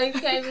open. I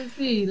can't even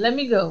see. Let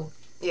me go.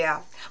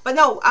 Yeah, but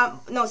no,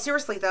 no,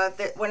 seriously though,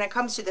 when it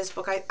comes to this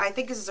book, I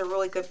think this is a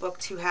really good book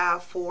to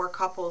have for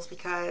couples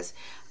because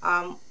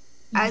um,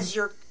 Mhm. as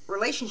your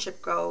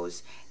relationship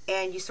goes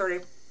and you sort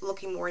of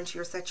looking more into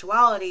your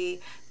sexuality,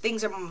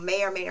 things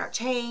may or may not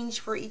change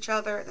for each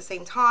other at the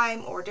same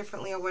time or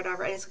differently or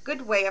whatever. And it's a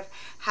good way of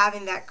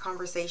having that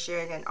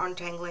conversation and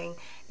untangling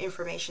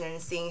information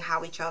and seeing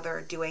how each other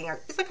are doing.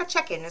 It's like a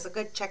check-in. It's a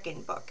good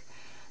check-in book.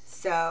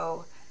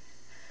 So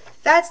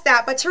that's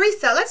that. But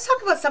Teresa, let's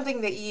talk about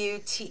something that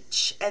you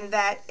teach, and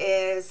that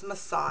is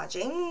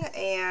massaging.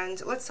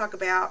 And let's talk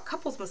about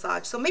couples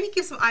massage. So maybe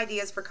give some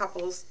ideas for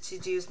couples to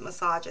do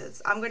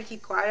massages. I'm going to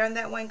keep quiet on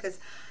that one because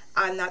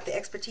I'm not the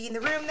expertise in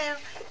the room now.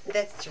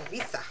 That's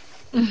Teresa.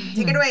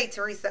 Take it away,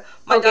 Teresa.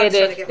 My Okay, daughter's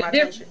trying to get my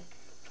there, attention.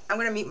 I'm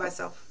going to mute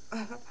myself.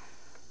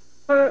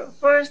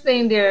 first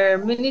thing, there are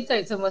many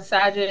types of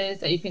massages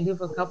that you can do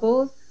for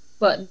couples,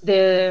 but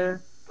there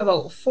are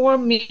about four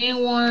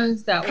main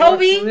ones that works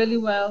Kobe. really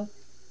well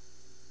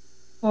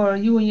for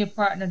you and your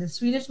partner. The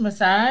Swedish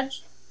massage,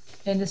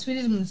 and the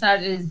Swedish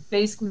massage is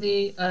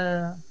basically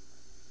a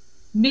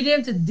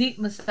medium to deep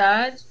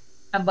massage,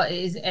 but it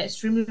is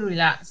extremely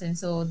relaxing.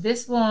 So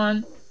this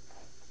one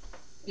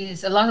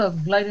is a lot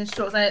of gliding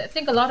strokes. I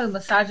think a lot of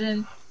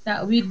massaging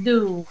that we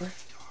do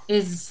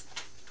is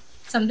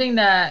something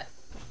that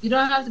you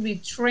don't have to be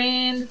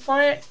trained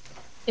for it.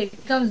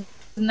 It comes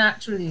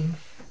naturally.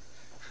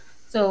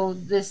 So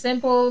the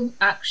simple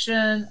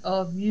action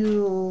of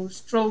you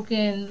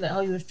stroking, like how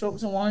you stroke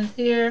someone's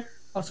hair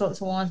or stroke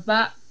someone's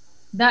back,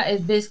 that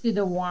is basically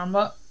the warm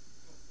up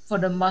for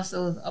the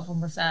muscles of a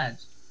massage.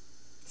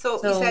 So you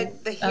So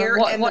said the hair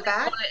what and the what they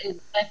back? call it is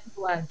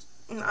effluent.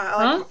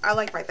 Huh? I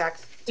like my back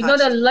You know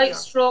the touched. light Yeah.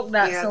 stroke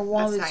that Yeah,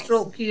 someone that's will nice.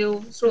 stroke your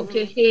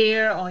Mhm.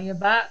 hair on your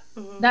back.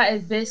 Mhm. That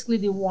is basically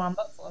the warm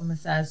up for a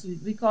massage.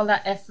 We call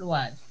that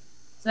effluent.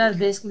 So that's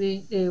Okay.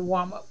 basically the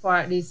warm up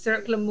part, the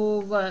circular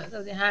movement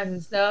of the hands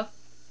and stuff.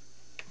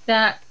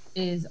 That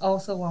is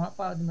also warm up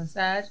part of the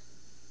massage.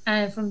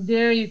 And from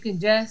there, you can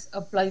just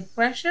apply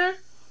pressure.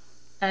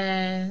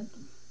 And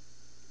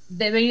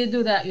then when you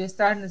do that, you're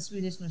starting a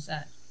Swedish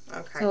massage.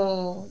 Okay.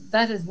 So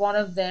that is one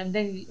of them.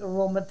 Then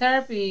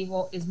aromatherapy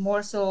is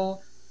more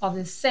so of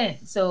the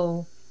scent.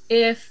 So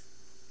if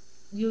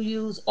you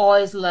use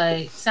oils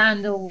like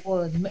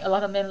sandalwood, a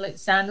lot of men like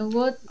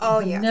sandalwood, Oh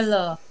yes.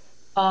 vanilla,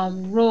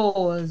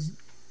 rose,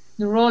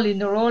 neroli.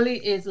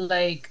 Neroli is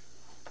like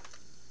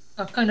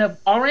a kind of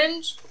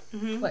orange,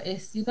 Mhm. but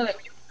it's like when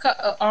you cut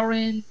an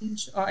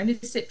orange or any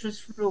citrus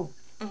fruit,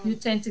 Mhm. you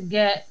tend to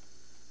get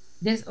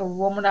this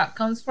aroma that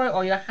comes from it,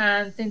 or your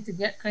hand tend to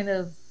get kind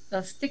of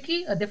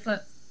sticky, a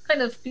different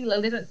kind of feel,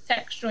 a different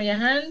texture in your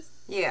hands.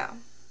 Yeah.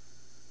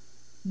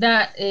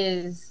 That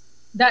is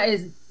that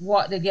is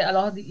what they get a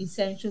lot of the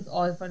essential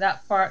oil for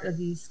that part of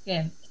the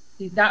skin,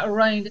 that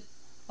rind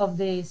of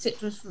the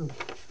citrus fruit.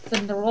 So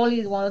neroli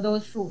is one of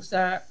those fruits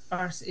that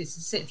are it's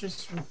a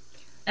citrus fruit,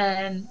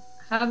 and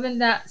having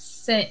that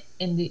scent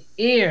in the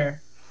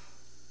air,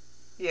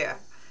 Yeah.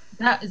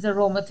 that is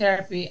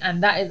aromatherapy,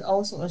 and that is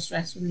also a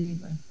stress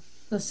reliever.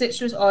 So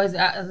citrus oils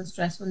act as a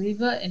stress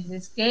reliever in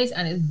this case,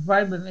 and it's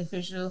very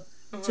beneficial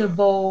to Mhm.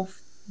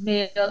 both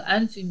male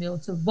and female,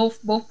 to both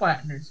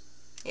partners.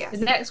 The Yes.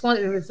 next one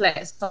is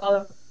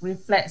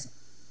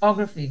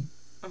reflexography.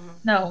 Mhm.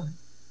 Now,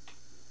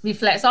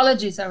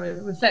 reflexology, sorry,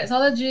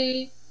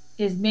 reflexology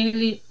is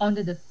mainly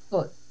under the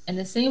foot. And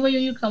the same way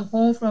you come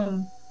home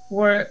from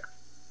work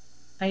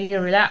and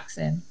you're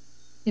relaxing,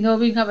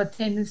 we have a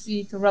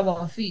tendency to rub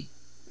our feet.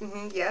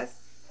 Yes.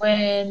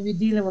 When we're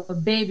dealing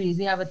with babies,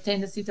 we have a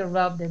tendency to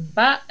rub the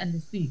back and the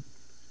feet.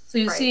 So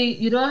you Right. see,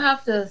 you don't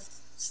have to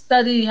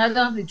study, you don't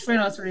have to train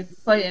us to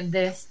fight in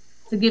this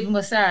to give a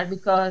massage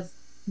because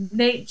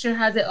nature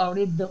has it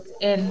already built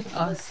in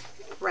us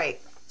Right.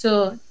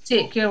 to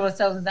take care of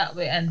ourselves in that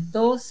way. And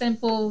those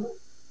simple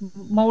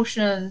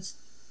motions,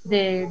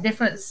 the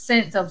different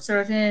scents of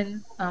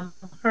certain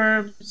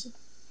herbs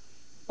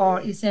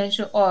or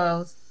essential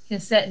oils can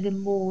set the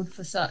mood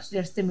for such.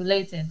 They're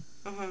stimulating.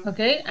 Mm-hmm.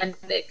 Okay, and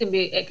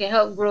it can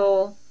help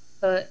grow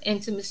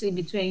intimacy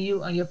between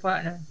you and your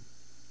partner.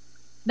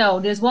 Now,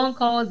 there's one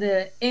called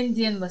the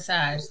Indian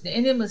massage. The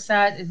Indian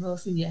massage is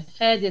mostly your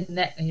head, your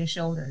neck, and your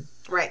shoulders.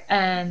 Right.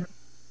 And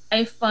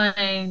I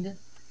find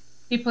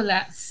people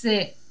that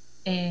sit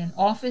in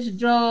office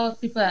jobs,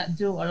 people that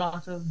do a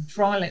lot of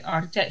drawing, like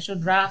architectural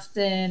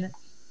drafting,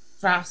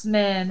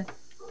 draftsmen.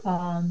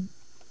 Um,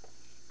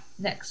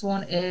 Next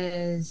one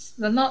is,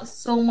 well, not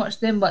so much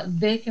them, but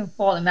they can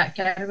fall in that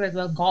category as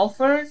well.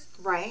 Golfers,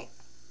 Right.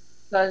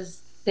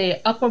 because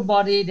the upper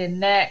body, the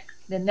neck,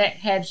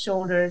 head,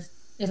 shoulders,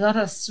 there's a lot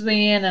of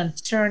swinging and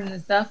turning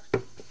and stuff.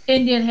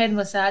 Indian head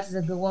massage is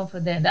a good one for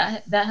them.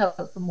 That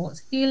helps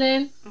promotes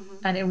healing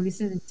and it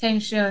releases the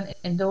tension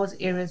in those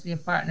areas with your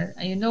partner.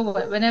 And you know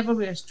what? Whenever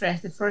we're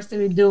stressed, the first thing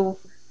we do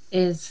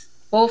is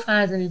both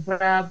hands and we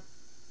grab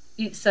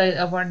each side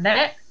of our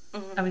neck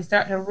and we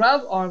start to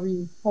rub, or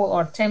we hold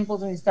our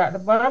temples and we start to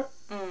rub.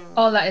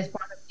 All that is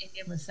part of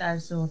Indian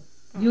massage. So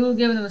you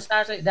giving a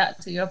massage like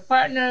that to your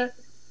partner,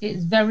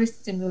 it's very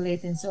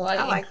stimulating. So I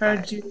like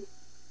that.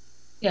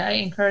 I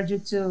encourage you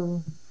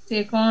to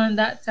take on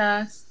that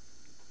task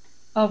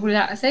of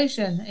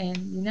relaxation, and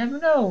you never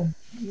know.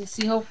 You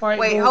see how far it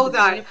Wait, goes hold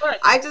between on. your partner.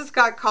 I just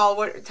got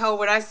told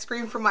when I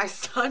screamed for my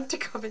son to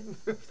come and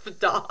move the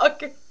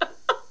dog.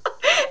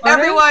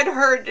 Everyone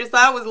heard this.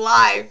 I was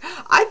live.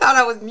 I thought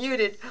I was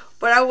muted,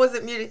 but I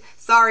wasn't muted.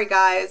 Sorry,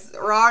 guys.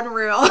 Raw and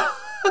real.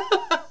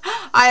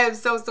 I am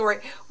so sorry.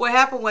 What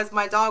happened was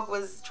my dog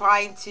was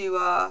trying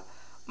to.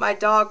 My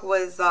dog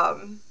was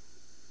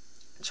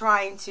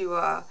trying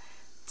to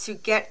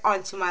get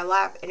onto my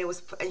lap, and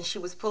she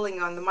was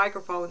pulling on the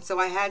microphone, so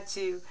I had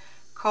to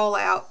call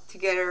out to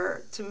get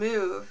her to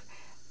move,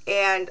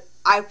 and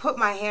I put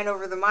my hand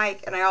over the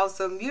mic, and I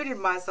also muted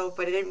myself,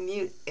 but it didn't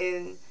mute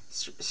in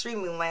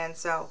streaming land,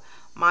 so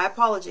my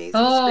apologies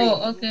for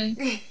screaming.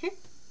 Okay.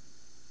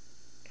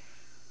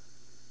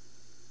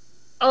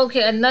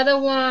 Okay, another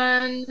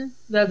one.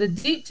 Well, the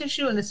deep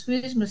tissue and the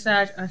Swedish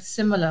massage are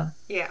similar.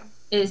 Yeah.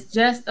 It's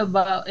just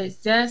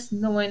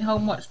knowing how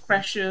much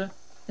pressure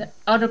the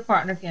other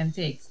partner can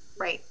take.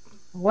 Right.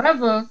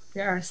 However,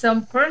 there are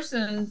some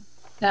persons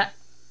that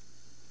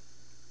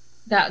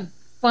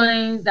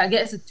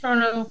gets a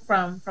turn on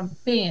from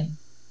pain.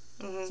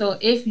 So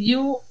if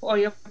you or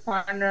your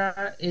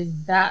partner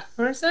is that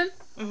person,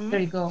 there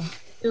you go.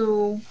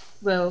 You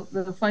will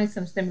find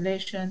some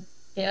stimulation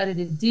in either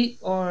the deep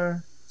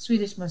or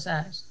Swedish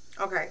massage.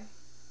 Okay.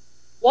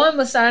 One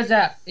massage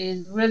that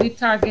is really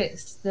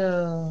targets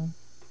for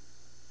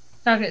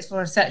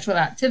sexual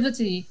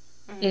activity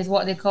is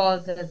what they call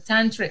the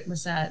tantric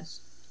massage.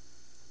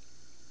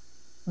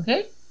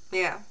 Okay?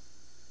 Yeah.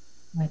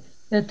 Right.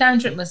 The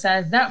tantric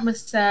massage, that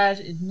massage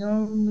is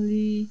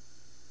normally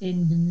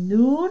in the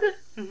nude.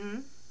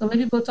 So when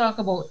people talk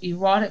about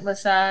erotic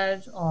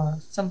massage, or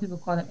some people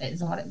call it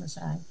exotic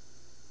massage,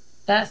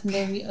 that's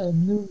maybe a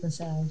nude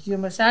massage. You're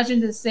massaging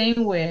the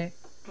same way,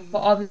 but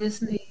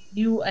obviously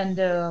you and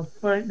the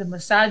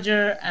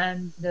massager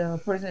and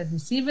the person that's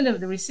receiving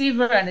the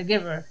receiver and the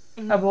giver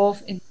are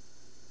both in.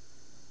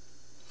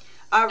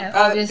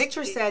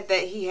 Victor said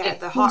that he had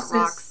the hot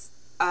rocks,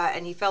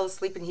 and he fell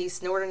asleep and he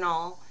snored and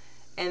all,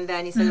 and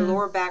then he said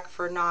lower back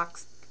for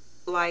knocks,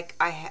 like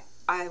I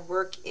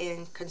work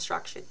in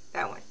construction.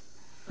 That one.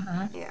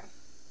 Yeah.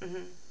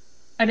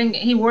 I think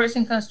he works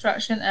in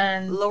construction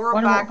and lower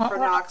back for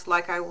knocks,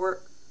 like I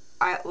work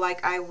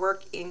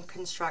in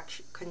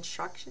construction.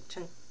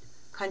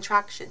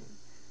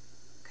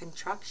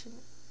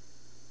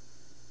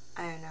 I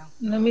don't know.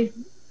 Let me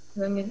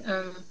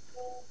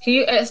can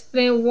you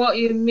explain what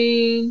you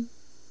mean?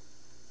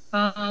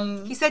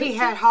 He said he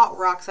had hot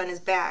rocks on his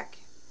back.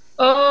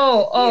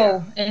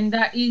 Yeah. And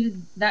that eased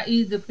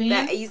the pain?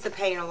 That eased the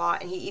pain a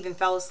lot, and he even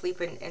fell asleep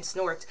and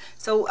snored.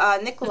 So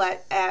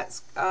Nicolette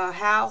asks,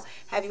 how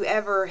have you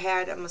ever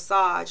had a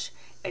massage?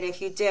 And if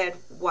you did,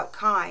 what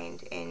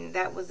kind? And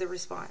that was the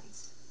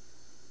response.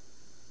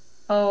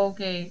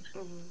 Okay.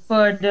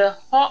 For the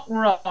hot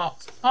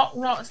rocks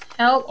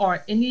help,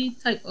 or any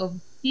type of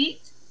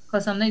heat,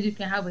 because sometimes you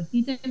can have a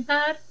heating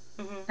pad.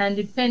 And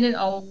depending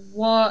on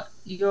what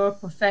your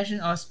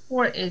profession or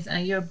sport is,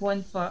 and you're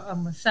going for a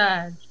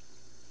massage,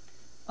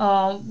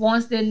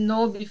 once they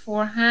know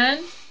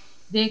beforehand,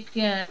 they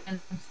can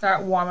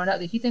start warming up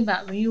the heating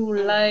pad. When you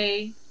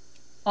lie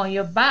on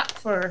your back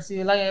first,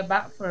 when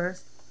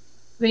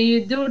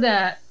you do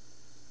that,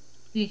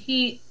 the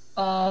heat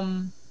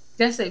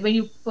just like when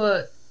you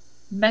put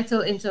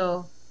metal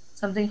into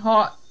something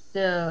hot,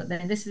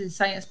 then this is the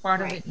science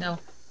part of Right. it now.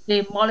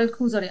 The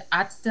molecules or the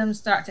atoms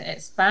start to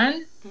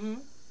expand. Mm-hmm.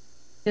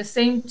 The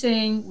same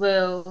thing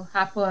will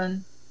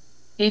happen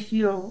if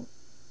you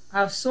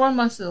have sore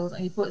muscles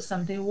and you put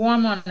something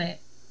warm on it.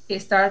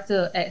 It starts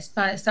to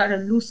expand, it starts to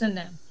loosen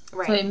them. So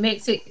Right. it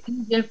makes it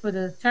easier for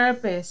the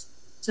therapist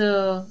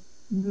to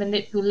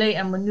manipulate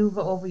and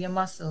maneuver over your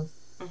muscles.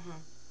 Mm-hmm.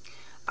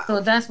 So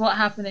Okay. that's what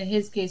happened in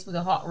his case with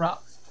the hot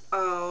rocks.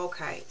 Oh,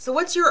 okay. So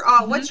what's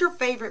Hmm. your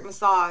favorite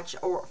massage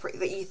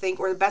that you think,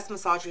 or the best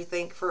massage you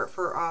think for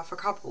For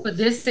couples?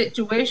 this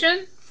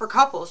situation, For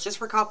couples, just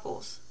for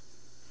couples.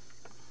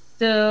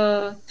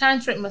 the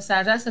tantric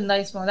massage, that's a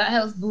nice one. That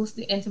helps boost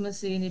the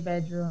intimacy in the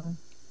bedroom.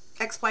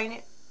 Explain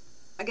it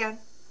again.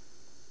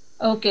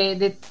 Okay,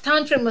 the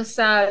tantric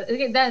massage,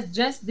 okay, that's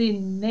just the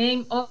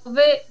name of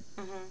it,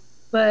 Mm-hmm.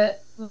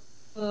 but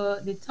for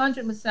the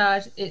tantric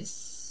massage,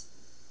 it's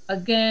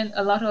again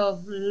a lot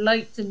of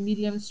light to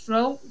medium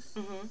strokes,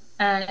 Mm-hmm.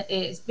 and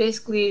it's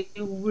basically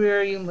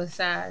where you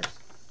massage.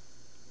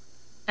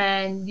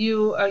 And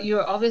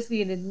you're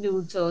obviously in the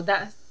nude, so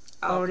that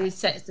Okay. already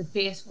sets the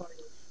pace for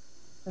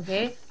you.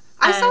 Okay.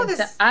 I saw And to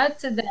this. add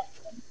to that,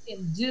 what you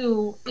can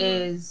do Mm-hmm.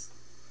 is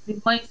be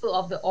mindful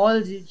of the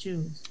oils you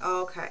choose.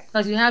 Okay.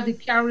 Because you have the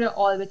carrier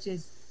oil, which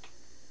is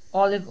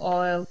olive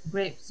oil,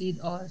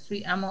 grapeseed oil,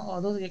 sweet almond oil,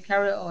 those are your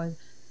carrier oils.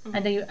 And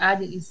Mm-hmm. then you add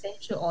the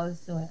essential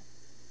oils to it.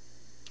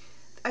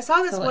 I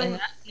saw this So in one.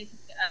 that case, you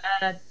can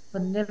add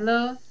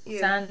vanilla, Yeah.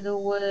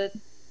 sandalwood,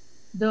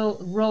 the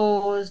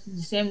rose,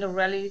 the same the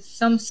relish,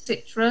 some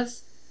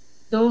citrus.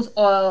 Those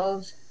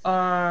oils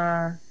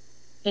are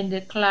in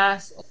the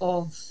class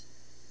of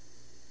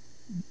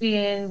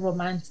being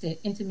romantic,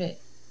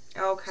 intimate.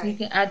 So you Okay.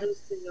 can add those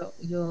to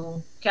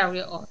your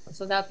carrier oil.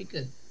 So that'd be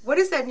good. What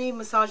is that new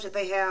massage that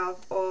they have?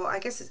 Or I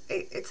guess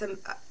it's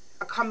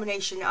a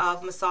combination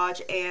of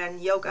massage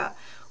and yoga,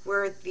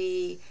 where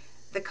the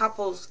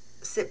couples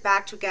sit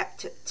back to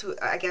get to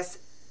I guess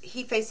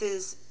he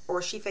faces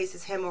or she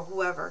faces him or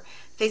whoever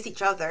face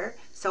each other.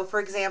 So for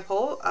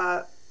example,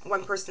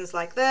 one person's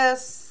like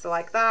this,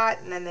 like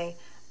that, and then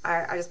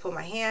I just pull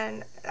my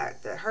hand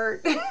that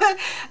hurt,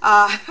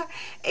 uh,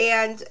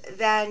 and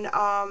then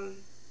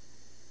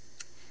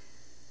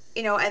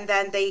and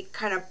then they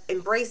kind of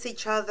embrace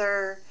each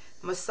other,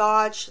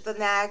 massage the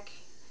neck,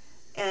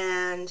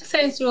 and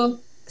Sensual,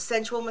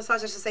 sensual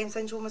massage. That's the same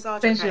sensual massage.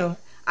 Okay, sensual.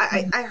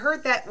 Mhm. I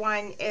heard that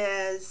one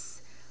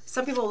is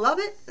some people love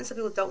it and some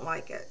people don't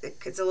like it.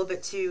 It's a little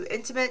bit too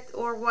intimate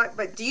or what.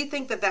 But do you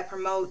think that that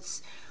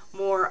promotes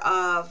more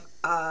of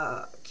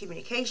Ag-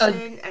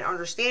 communication and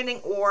understanding,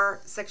 or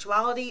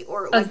sexuality,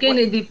 or like Again,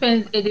 what? it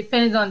depends. It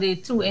depends on the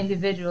two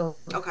individuals.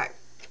 Okay.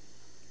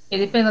 It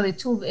depends on the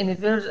two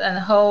individuals and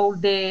how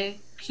they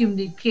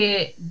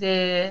communicate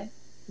their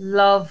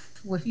love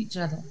with each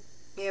other.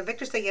 Yeah,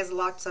 Victor said he has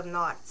lots of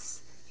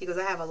knots. He goes,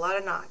 I have a lot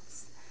of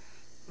knots.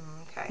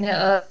 Okay.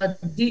 Yeah, a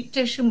deep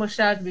tissue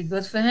massage would be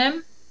good for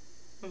him.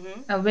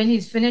 Mm-hmm. And when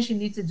he's finished, you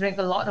need to drink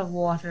a lot of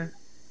water.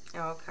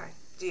 Okay.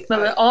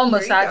 But with all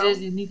There you go. massages,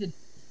 you need to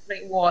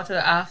drink water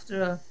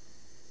after,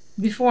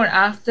 before and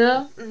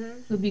after Mm-hmm.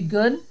 would be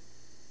good.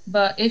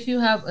 But if you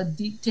have a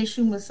deep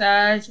tissue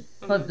massage,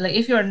 Mm-hmm. but like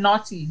if you're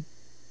naughty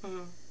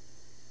Mm-hmm.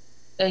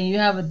 and you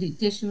have a deep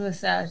tissue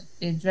massage,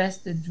 it's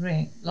best to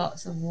drink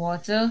lots of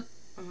water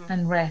Mm-hmm.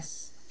 and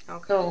rest.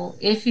 Okay. So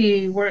if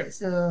he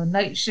works a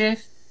night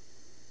shift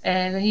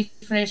and when he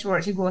finishes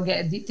work, he go and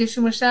get a deep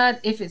tissue massage.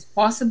 If it's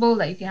possible,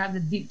 like you can have the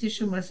deep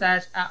tissue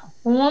massage at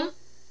home,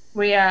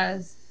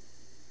 whereas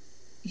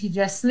he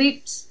just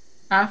sleeps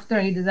after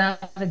he doesn't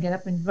have to get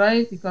up and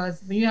drive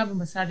because when you have a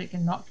massage, it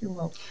can knock you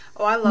out.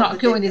 Oh, I love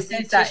Knock you out in the the deep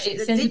sense that tissue. it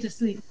The sends you deep, to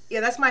sleep. yeah,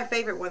 that's my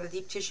favorite one. The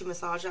deep tissue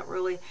massage that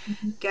really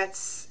Mhm.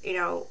 gets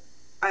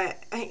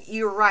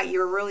you're right.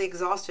 You're really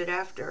exhausted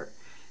after,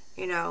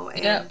 Yeah.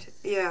 and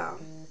yeah,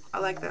 I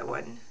like that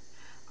one.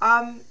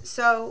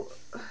 So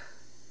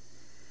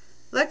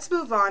let's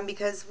move on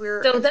because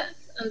we're So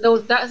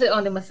that's it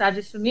on the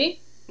massages for me.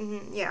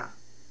 yeah.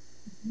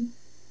 Mhm.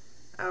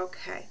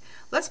 Okay.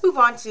 Let's move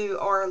on to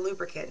our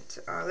lubricant.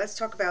 Let's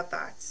talk about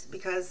that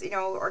because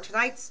our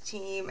tonight's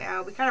team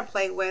we kind of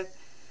played with.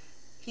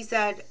 He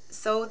said,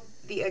 "So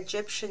the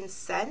Egyptian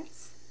scent.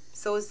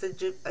 So is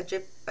the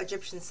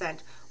Egyptian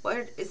scent.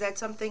 What is that?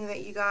 Something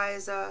that you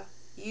guys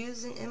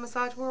use in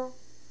massage world?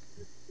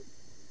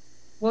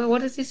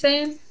 What is he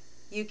saying?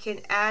 You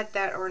can add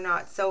that or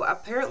not. So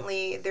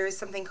apparently there is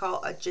something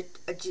called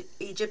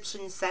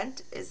Egyptian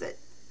scent. Is it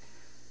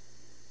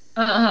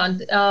I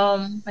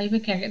even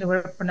can't get the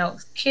word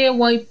pronounced.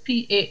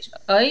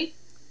 Kyphi.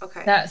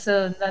 okay? That's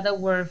another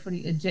word for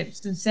the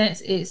Egyptian sense.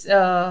 He It's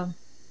a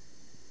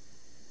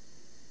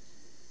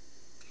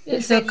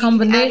said you can add it or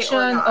combination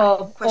not?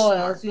 of Question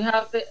mark. oils. You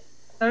have it.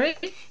 Sorry,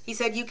 He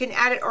said you can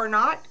add it or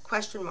not?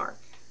 Question mark.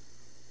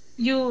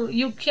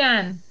 you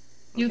can,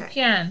 you Okay.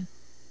 can.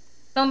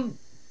 Some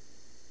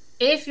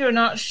if you're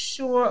not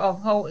sure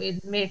of how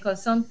it may,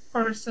 because some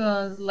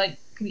persons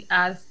likely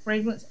add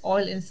fragrance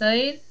oil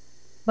inside.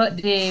 but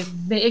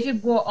if you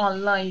go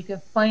online, you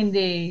can find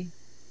the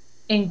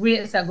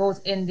ingredients that goes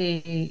in the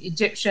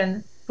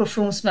Egyptian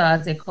perfume smell,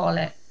 as they call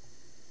it.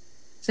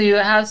 So you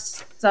have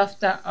stuff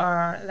that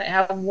are like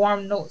have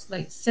warm notes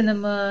like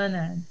cinnamon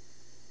and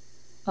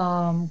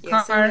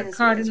Yeah, cinnamon is really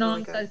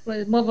cardamom, good. like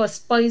with more of a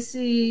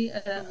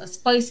Hmm.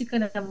 spicy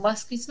kind of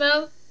musky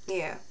smell.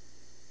 Yeah.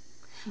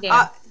 Yeah.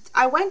 Uh,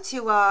 I went to.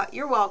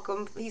 You're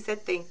welcome. He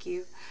said thank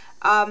you.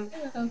 Um,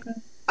 Okay.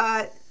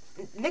 uh,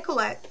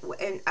 Nicolette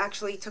and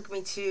actually took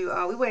me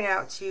to. We went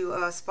out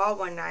to spa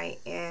one night,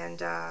 and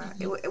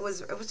Mhm. it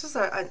was just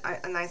a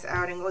nice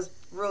outing. It was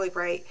really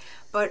great,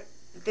 but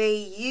they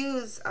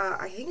use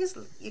I think it's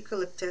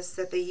eucalyptus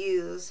that they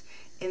use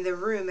in the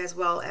room as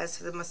well as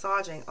for the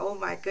massaging. Oh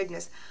my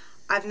goodness,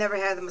 I've never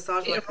had the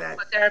massage like that.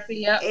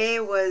 Aromatherapy, yep.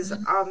 It was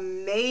Mhm.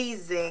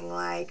 amazing.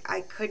 Like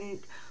I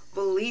couldn't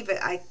believe it.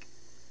 I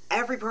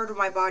every part of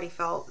my body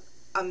felt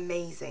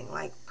amazing,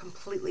 like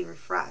completely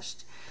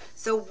refreshed.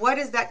 So, what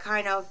is that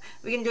kind of?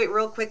 We can do it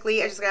real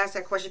quickly. I just gotta ask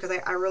that question because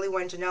I really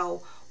wanted to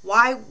know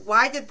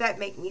why did that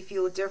make me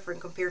feel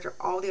different compared to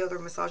all the other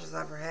massages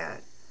I've ever had?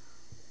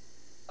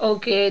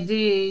 Okay,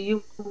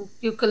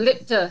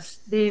 eucalyptus,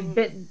 Hmm.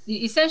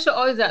 the essential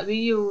oils that we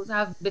use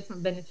have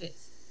different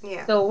benefits.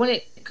 Yeah. So when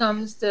it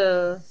comes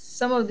to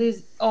some of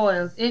these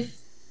oils,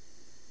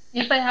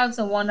 if I have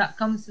someone that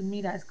comes to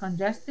me that's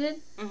congested,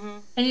 Hmm.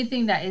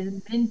 anything that is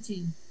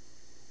minty,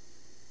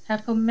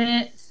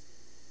 peppermint,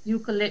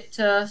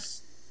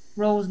 eucalyptus,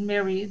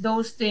 rosemary,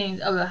 those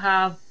things I will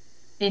have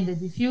in the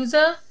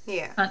diffuser.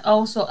 Yeah. And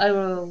also I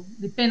will,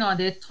 depend on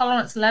their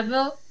tolerance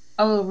level,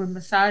 I will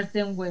massage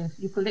them with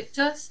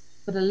eucalyptus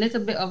with a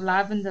little bit of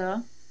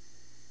lavender.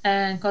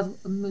 And because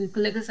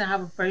eucalyptus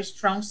have a very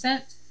strong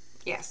scent,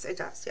 Yes, it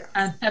does. Yes.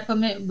 and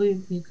peppermint will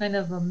be kind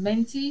of a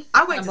minty,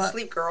 I went to but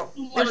sleep, girl.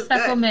 too It much was good.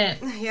 peppermint,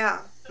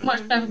 Yeah. too much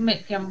Hmm.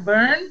 peppermint can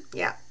burn.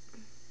 Yeah.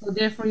 So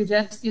therefore, you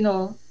just,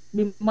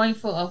 be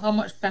mindful of how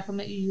much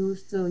peppermint you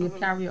use to your Hmm.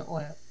 carrier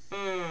oil.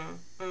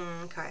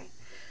 Okay.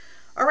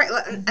 All right,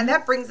 and Mm-hmm.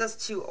 that brings us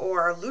to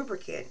our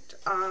lubricant.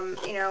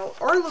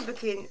 Our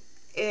lubricant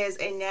is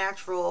a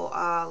natural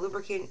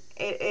lubricant.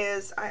 It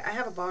is. I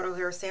have a bottle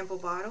here, a sample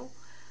bottle.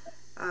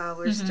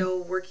 We're Mm-hmm.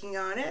 still working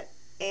on it,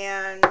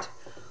 and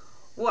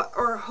what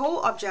our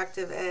whole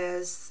objective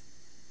is.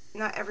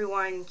 Not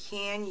everyone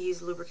can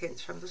use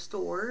lubricants from the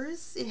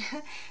stores.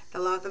 A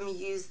lot of them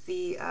use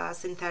the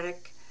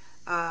synthetic,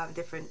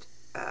 different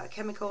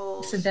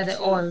chemicals Synthetic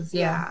to, oils,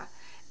 yeah.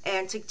 yeah,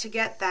 and to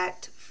get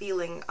that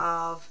feeling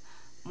of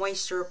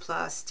moisture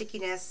plus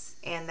stickiness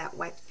and that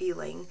wet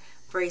feeling,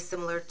 very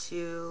similar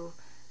to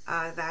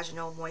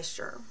vaginal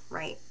moisture,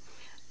 right?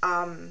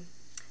 Um,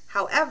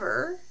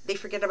 However, they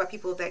forget about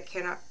people that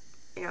cannot,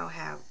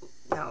 have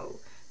no,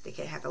 they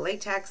can't have the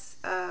latex.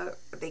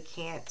 They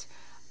can't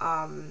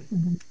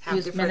Mm-hmm. have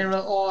Use different,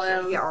 mineral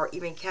oil. yeah, or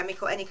even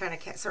chemical, any kind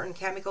of certain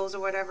chemicals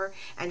or whatever,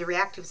 and the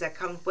reactives that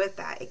come with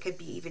that. It could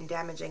be even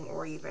damaging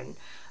or even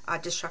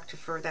destructive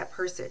for that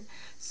person.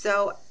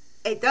 So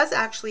it does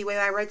actually, when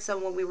I read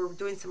some, when we were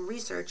doing some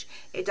research,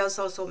 it does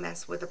also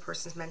mess with a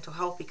person's mental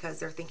health because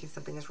they're thinking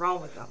something is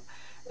wrong with them,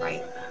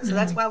 right? So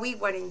that's Mm-hmm. why we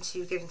went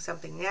into getting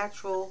something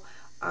natural,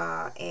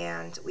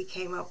 and we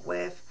came up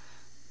with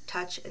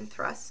touch and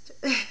thrust.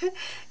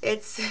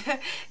 it's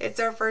it's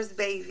our first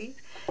baby,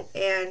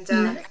 and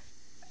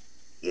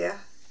yeah.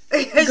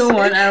 Go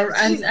on. And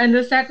She's, and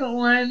the second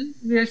one,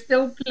 we're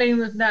still playing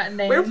with that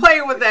we're name.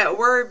 playing with that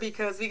word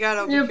because we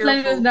gotta be We're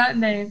playing with careful. that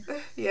name.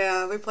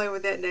 Yeah, we're playing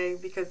with that name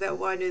because that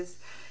one is,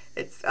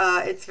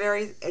 it's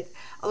very,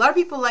 a lot of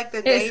people like the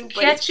It's name,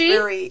 but it's catchy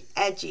very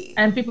edgy.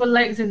 and people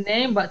like the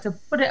name, but to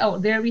put it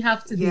out there, we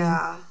have to be,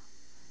 Yeah,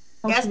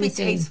 how it has should to we be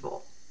say?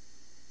 tasteful.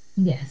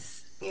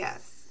 Yes.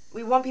 Yes,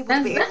 we want people to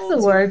That's be that's able the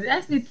to. word.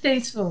 That's be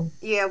tasteful.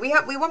 Yeah, we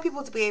want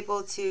people to be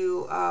able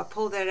to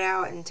pull that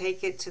out and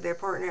take it to their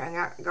partner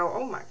and go,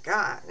 oh my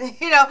god,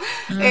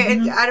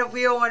 Mm-hmm. I don't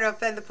we don't want to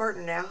offend the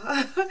partner now.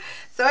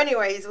 So,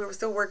 anyways, we were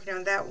still working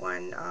on that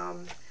one.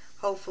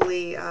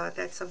 Hopefully,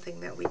 that's something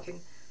that we can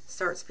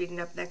start speeding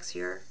up next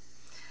year.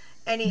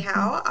 Mm-hmm.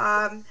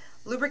 Anyhow,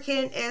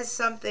 lubricant is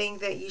something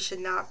that you should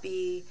not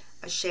be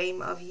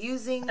ashamed of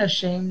using.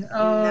 Ashamed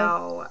of.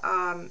 No,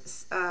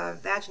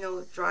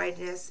 vaginal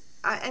dryness,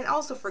 and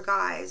also for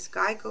guys,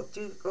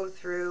 do go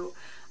through,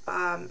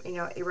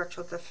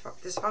 erectile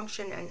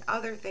dysfunction and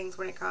other things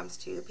when it comes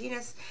to the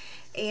penis,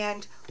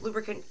 and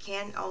lubricant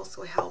can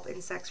also help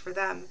in sex for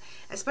them,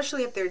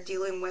 especially if they're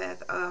dealing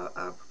with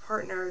a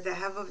partner that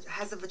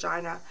has a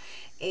vagina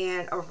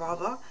and a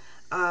vulva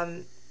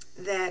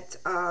that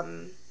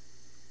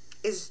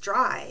is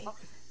dry.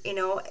 You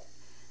know,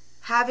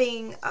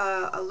 having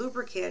a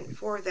lubricant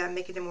for them,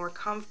 making them more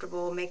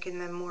comfortable, making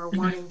them more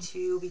wanting Mhm.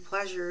 to be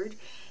pleasured,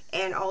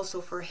 and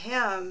also for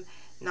him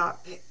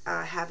not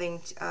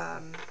having,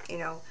 I'm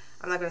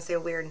not going to say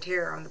wear and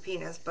tear on the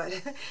penis, but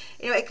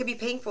it could be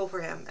painful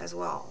for him as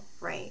well,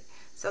 right?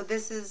 So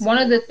this is, One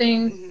of the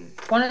things,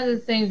 mm-hmm, one of the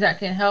things that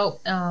can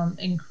help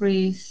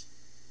increase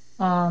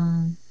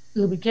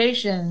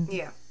lubrication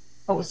yeah,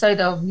 outside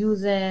of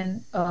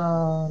using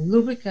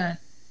lubricant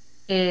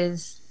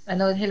is, I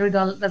know Hillary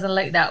doesn't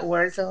like that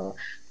word. So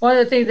one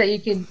of the things that you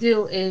can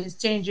do is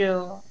change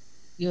your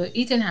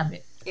eating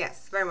habit.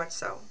 Yes, very much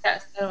so.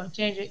 Yes,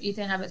 change your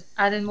eating habits.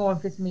 Adding more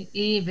vitamin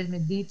E,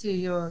 vitamin D to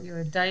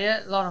your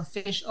diet. A lot of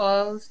fish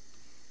oils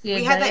to your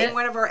We had that in diet.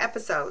 one of our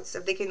episodes.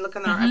 If they can look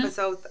on our Mm-hmm.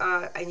 episode,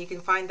 and you can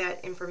find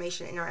that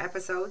information in our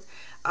episode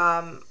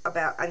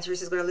about, and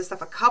Teresa's going to list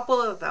off a couple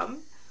of them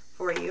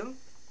for you.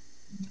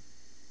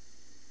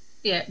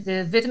 Yeah,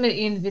 the vitamin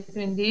E and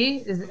vitamin D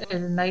is a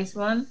nice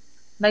one.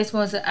 Nice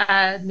ones to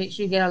add. Make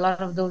sure you get a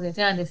lot of those in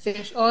there. And the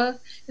fish oil.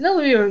 You know,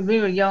 when we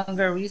were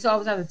younger, we used to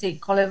always have to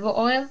take colive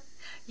oil.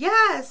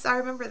 Yes, I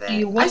remember And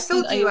that. I still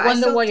and do. you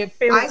wonder what your I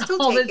parents still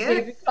take always it.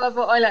 gave you colive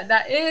oil like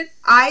that is.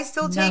 I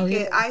still No, take you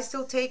it. don't. I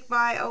still take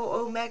my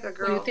Omega, So you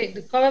girl. take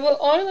the colive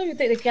oil or you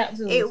take the It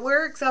capsules?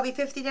 works. I'll be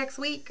 50 next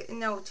week.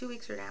 No, 2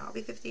 weeks from now. I'll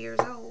be 50 years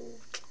old.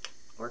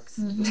 Works.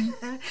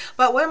 Mm-hmm.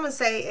 But what I'm going to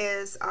say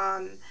is,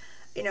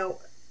 you know,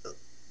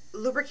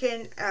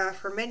 lubricant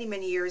for many,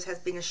 many years has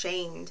been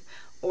ashamed,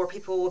 or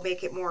people will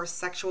make it more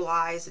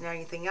sexualized and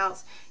anything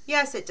else.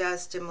 Yes, it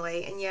does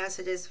stimulate, and yes,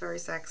 it is very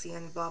sexy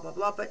and blah, blah,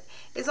 blah, but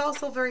it's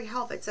also very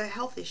health. It's a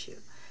health issue.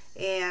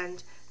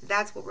 And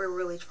that's what we're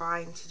really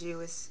trying to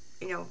do is,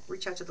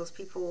 reach out to those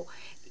people.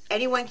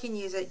 Anyone can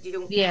use it. You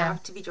don't Yeah.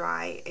 have to be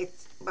dry.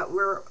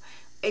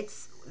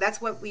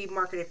 That's what we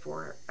marketed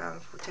for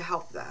to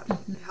help them,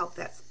 help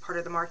that part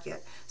of the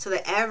market, so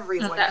that And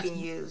everyone that's can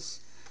use.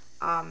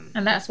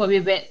 and that's what we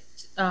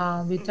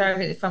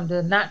targeted from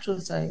the natural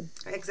side.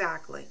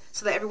 Exactly.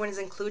 So that everyone is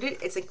included.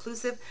 It's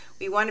inclusive.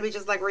 We want to be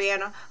just like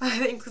Rihanna.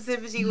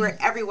 Inclusivity where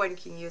everyone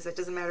can use it.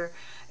 Doesn't matter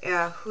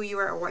who you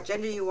are or what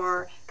gender you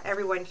are.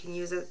 Everyone can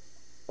use it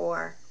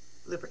or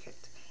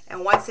lubricant.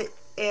 And once it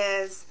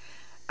is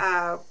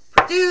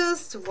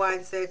produced,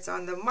 once it's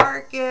on the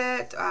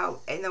market,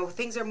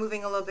 things are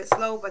moving a little bit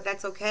slow, but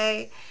that's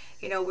okay.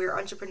 We're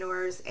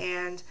entrepreneurs,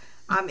 and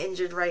I'm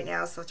injured right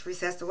now, so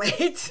Teresa has to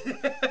wait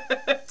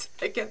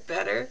to get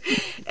better,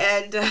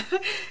 and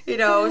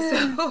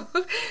so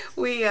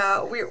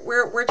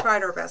we're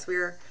trying our best.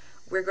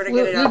 We're going to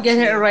get it We'll out get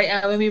to it you. right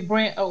out when we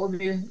bring it out. We'll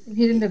be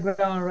hitting the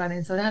ground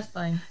running, so that's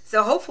fine.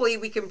 So hopefully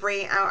we can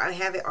bring it out and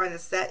have it on the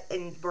set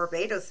in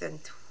Barbados in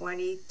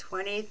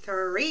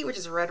 2023, which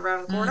is right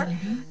around the corner,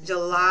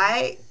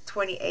 July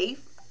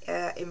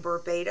 28th in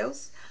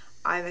Barbados.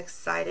 I'm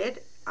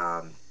excited.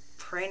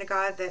 Praying to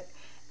God that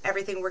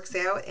everything works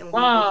out and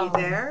we will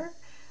be there.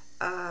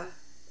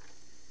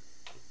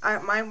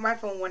 My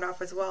phone went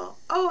off as well.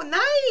 Oh,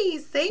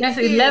 nice! Thank Yes,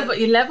 you.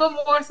 11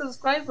 more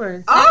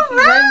subscribers. All Thank you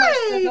very much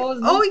for right.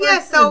 those Oh new yeah.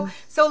 persons.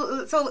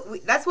 So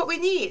that's what we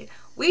need.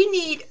 We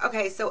need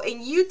So in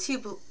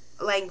YouTube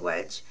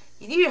language,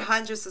 you need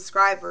 100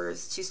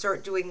 subscribers to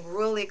start doing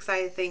really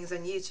exciting things on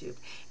YouTube,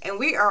 and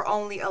we are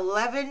only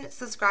 11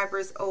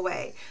 subscribers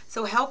away.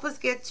 So help us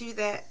get to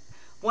that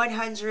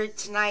 100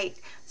 tonight.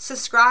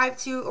 Subscribe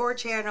to our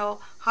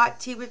channel, Hot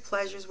Tea with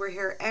Pleasures. We're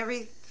here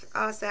every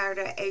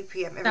Saturday at 8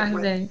 p.m.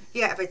 Saturday.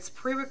 Yeah, if it's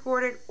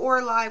pre-recorded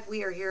or live,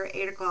 we are here at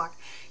 8 o'clock.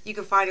 You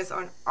can find us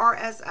on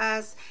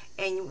RSS,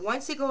 and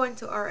once you go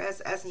into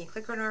RSS and you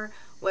click on our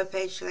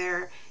webpage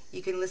there,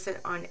 you can listen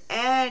on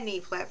any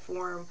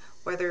platform,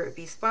 whether it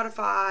be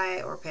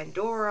Spotify or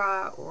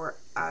Pandora or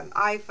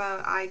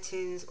iPhone,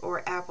 iTunes,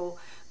 or Apple,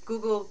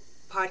 Google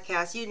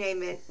Podcasts, you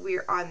name it,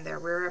 we're on there.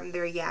 We're on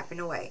there yapping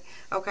away,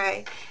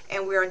 okay?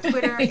 And we're on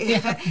Twitter,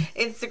 Yeah.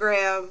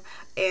 Instagram,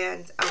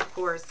 and of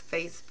course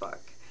Facebook.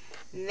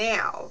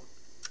 Now,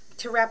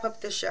 to wrap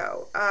up the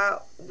show,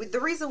 the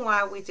reason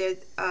why we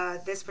did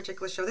this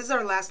particular show, this is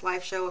our last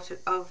live show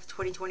of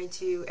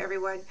 2022,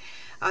 everyone.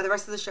 The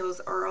rest of the shows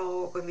are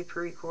all going to be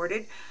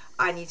pre-recorded.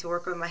 I need to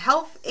work on my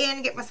health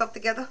and get myself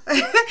together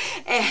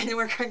and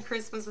work on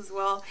Christmas as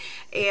well.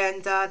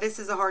 And this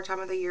is a hard time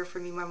of the year for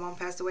me. My mom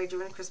passed away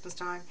during Christmas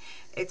time.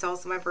 It's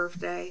also my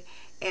birthday.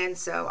 And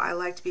so I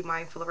like to be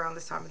mindful around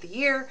this time of the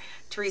year.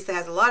 Teresa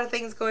has a lot of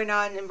things going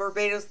on in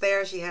Barbados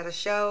there. She had a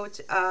show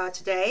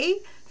today.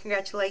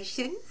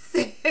 Congratulations.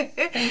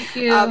 Thank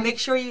you. Make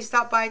sure you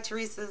stop by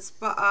Teresa's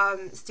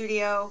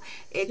studio.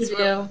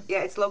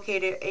 It's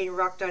located in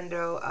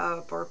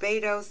Rockdundo,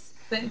 Barbados.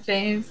 St.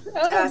 James.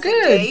 Oh, St.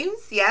 good.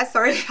 James. Yeah,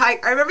 sorry. I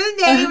remember the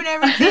name and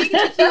everything.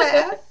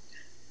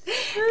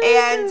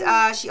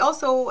 And she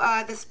also,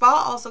 the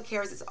spa also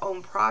carries its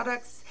own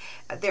products.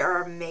 They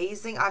are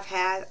amazing.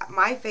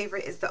 My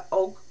favorite is the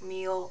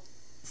oatmeal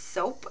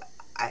soap.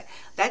 I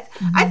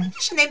think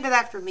you should name that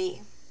after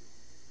me.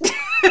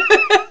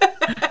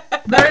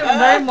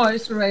 Very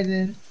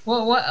moisturizing.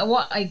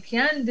 What I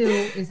can do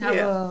is have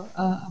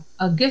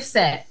a gift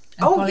set.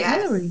 And call it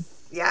Hillary.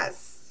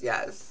 Yes.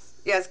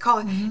 Call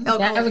it.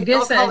 Have a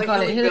gift set and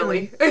call it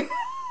Hillary.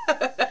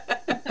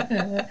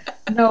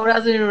 No,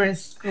 that's in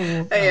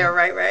school. Yeah,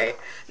 right.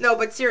 No,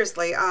 but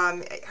seriously,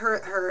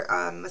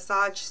 her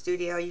massage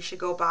studio, you should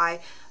go by.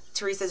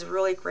 Teresa's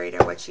really great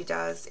at what she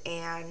does,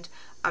 and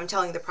I'm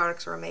telling you, the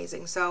products are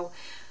amazing. So,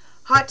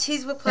 Hot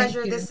Teas with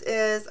Pleasure. This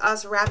is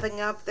us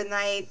wrapping up the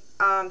night.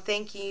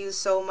 Thank you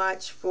so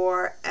much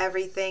for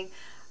everything.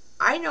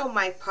 I know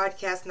my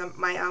podcast,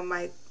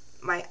 my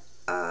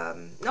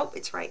nope,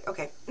 it's right.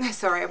 Okay.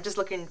 Sorry, I'm just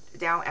looking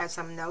down at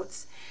some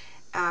notes.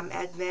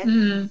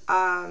 Admit.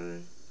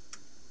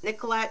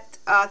 Nicolette,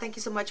 thank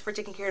you so much for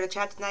taking care of the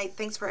chat tonight.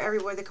 Thanks for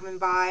everyone that coming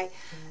by.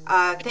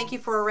 Thank you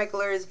for our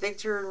regulars,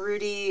 Victor and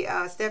Rudy,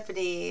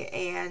 Stephanie,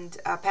 and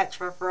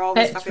Petra for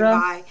always stopping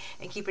by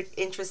and keep it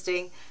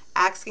interesting,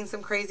 asking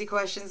some crazy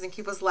questions and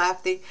keep us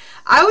laughing.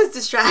 I was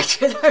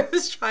distracted. I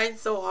was trying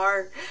so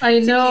hard.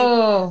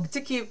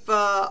 To keep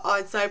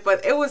on site,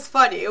 but it was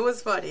funny.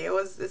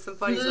 It's some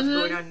funny stuff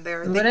going on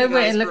there. When I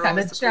went and look at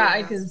the chat,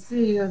 I can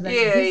see.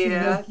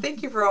 Yeah.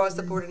 Thank you for always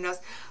supporting us.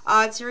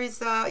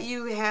 Teresa,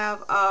 you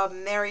have a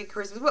Merry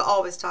Christmas. We'll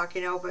always talk,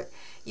 but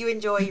you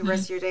enjoy the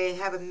rest of your day.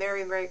 Have a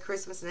Merry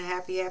Christmas and a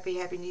Happy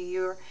New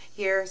Year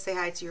here. Say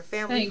hi to your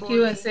family. Thank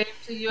you, and same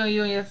to you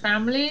and your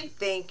family.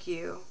 Thank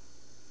you.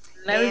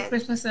 Merry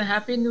Christmas and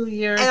Happy New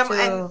Year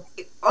to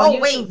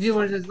YouTube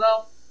viewers as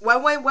well.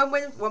 One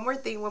more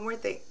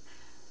thing.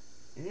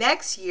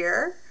 Next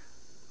year,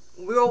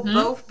 we'll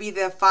both be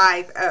the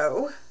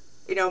 5-0.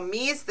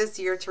 Me is this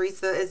year.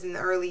 Teresa is in the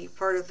early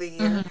part of the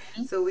year.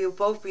 So we'll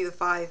both be the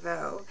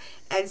 5-0.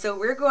 And so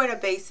we're going to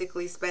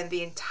basically spend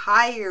the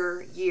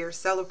entire year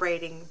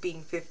celebrating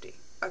being 50.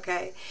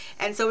 Okay?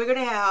 And so we're going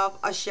to have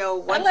a show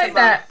once a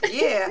month.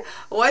 Yeah,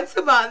 once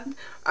a month.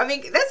 I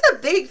mean, that's a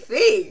big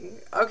thing.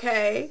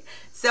 Okay?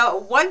 So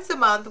once a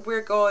month,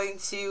 we're going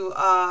to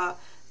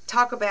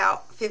talk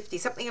about 50,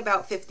 something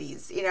about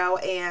 50s,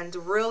 and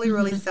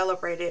really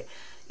celebrate it.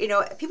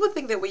 People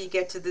think that when you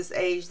get to this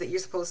age that you're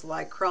supposed to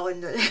like crawl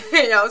into,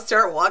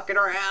 start walking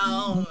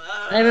around.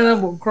 I don't know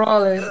about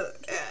crawling.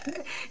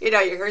 Your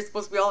hair's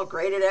supposed to be all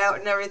braided out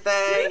and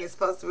everything. You're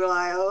supposed to be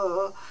like,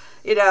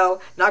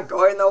 not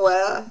going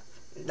nowhere,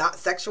 not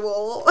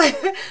sexual,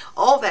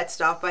 all that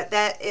stuff. But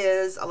that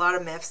is a lot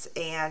of myths,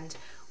 and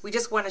we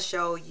just want to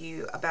show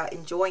you about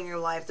enjoying your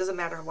life. Doesn't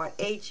matter what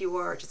age you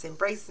are, just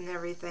embracing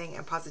everything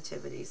and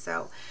positivity.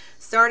 So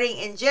starting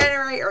in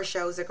January, our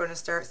shows are going to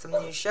start some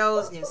new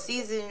shows, new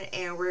season,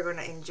 and we're going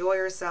to enjoy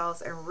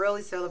ourselves and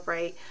really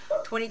celebrate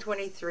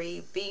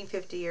 2023, being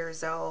 50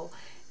 years old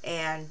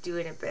and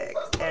doing it big.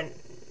 And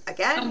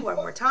again, one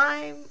more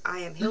time, I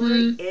am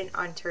Hillary in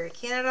Ontario,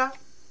 Canada.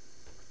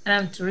 And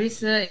I'm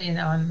Teresa in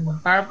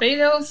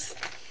Barbados.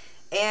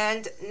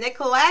 And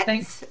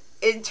Nicolette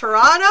in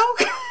Toronto.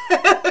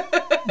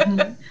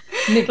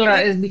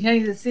 Nicola is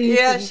behind the scenes.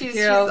 Yeah, she's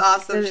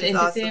awesome. She's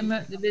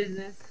entertainment, awesome. The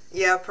business.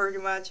 Yeah, pretty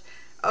much.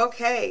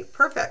 Okay,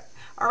 perfect.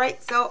 All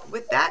right, so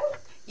with that,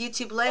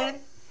 YouTube land,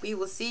 we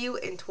will see you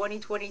in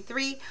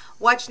 2023.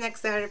 Watch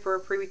next Saturday for a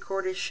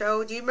pre-recorded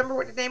show. Do you remember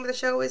what the name of the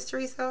show is,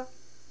 Teresa?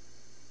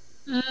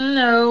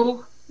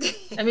 No.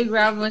 Let me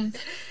grab one.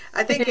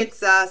 I think it's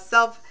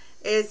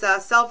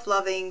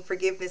self-loving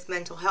forgiveness,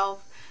 mental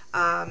health.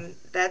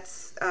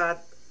 That's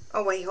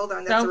oh wait, hold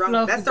on.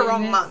 That's the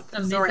wrong month.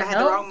 Sorry, I had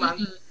the wrong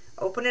month.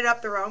 Open it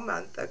up, the wrong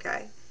month.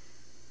 Okay.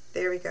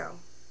 There we go.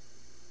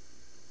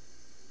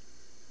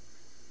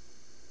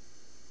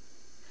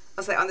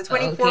 I'll say on the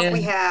 24th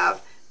we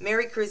have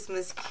Merry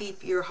Christmas,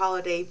 keep your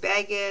holiday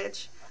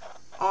baggage.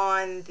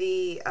 On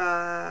the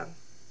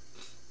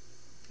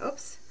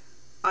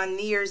on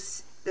New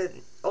Year's,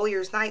 Old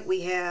Year's night,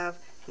 we have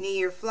New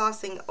Year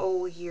flossing,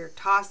 Old Year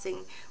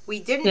tossing. We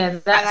didn't,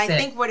 and I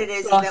think what it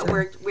is that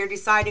we're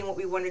deciding what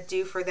we want to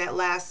do for that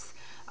last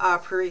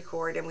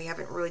pre-record, and we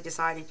haven't really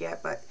decided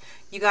yet. But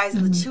you guys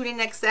tune in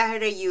next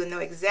Saturday. You know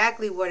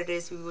exactly what it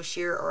is. We will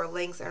share our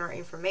links and our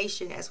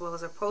information as well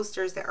as our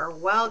posters that are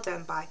well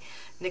done by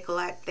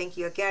Nicolette. Thank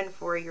you again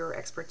for your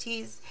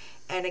expertise.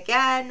 And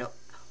again,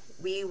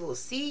 we will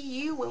see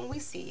you when we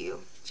see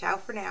you. Ciao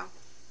for now.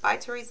 Bye,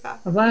 Teresa.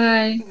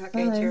 Bye.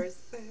 Okay, bye. Cheers.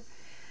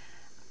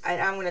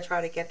 I'm going to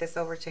try to get this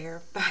over to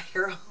her. Bye,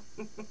 girl.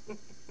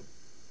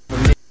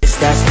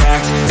 That's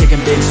facts, taking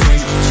big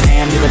swings, put your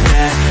hand to the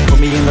bat. Put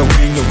me in the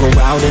ring, you'll go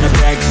out in a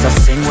bag. Cause I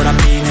sing what I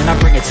mean and I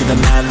bring it to the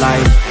mad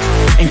light.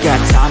 Ain't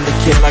got time to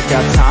kill, I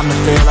got time to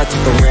feel. I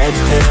took the red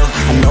pill,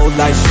 I know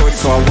life's short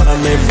so I wanna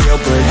live real.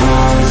 But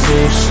how's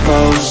it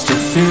supposed to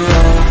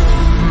feel?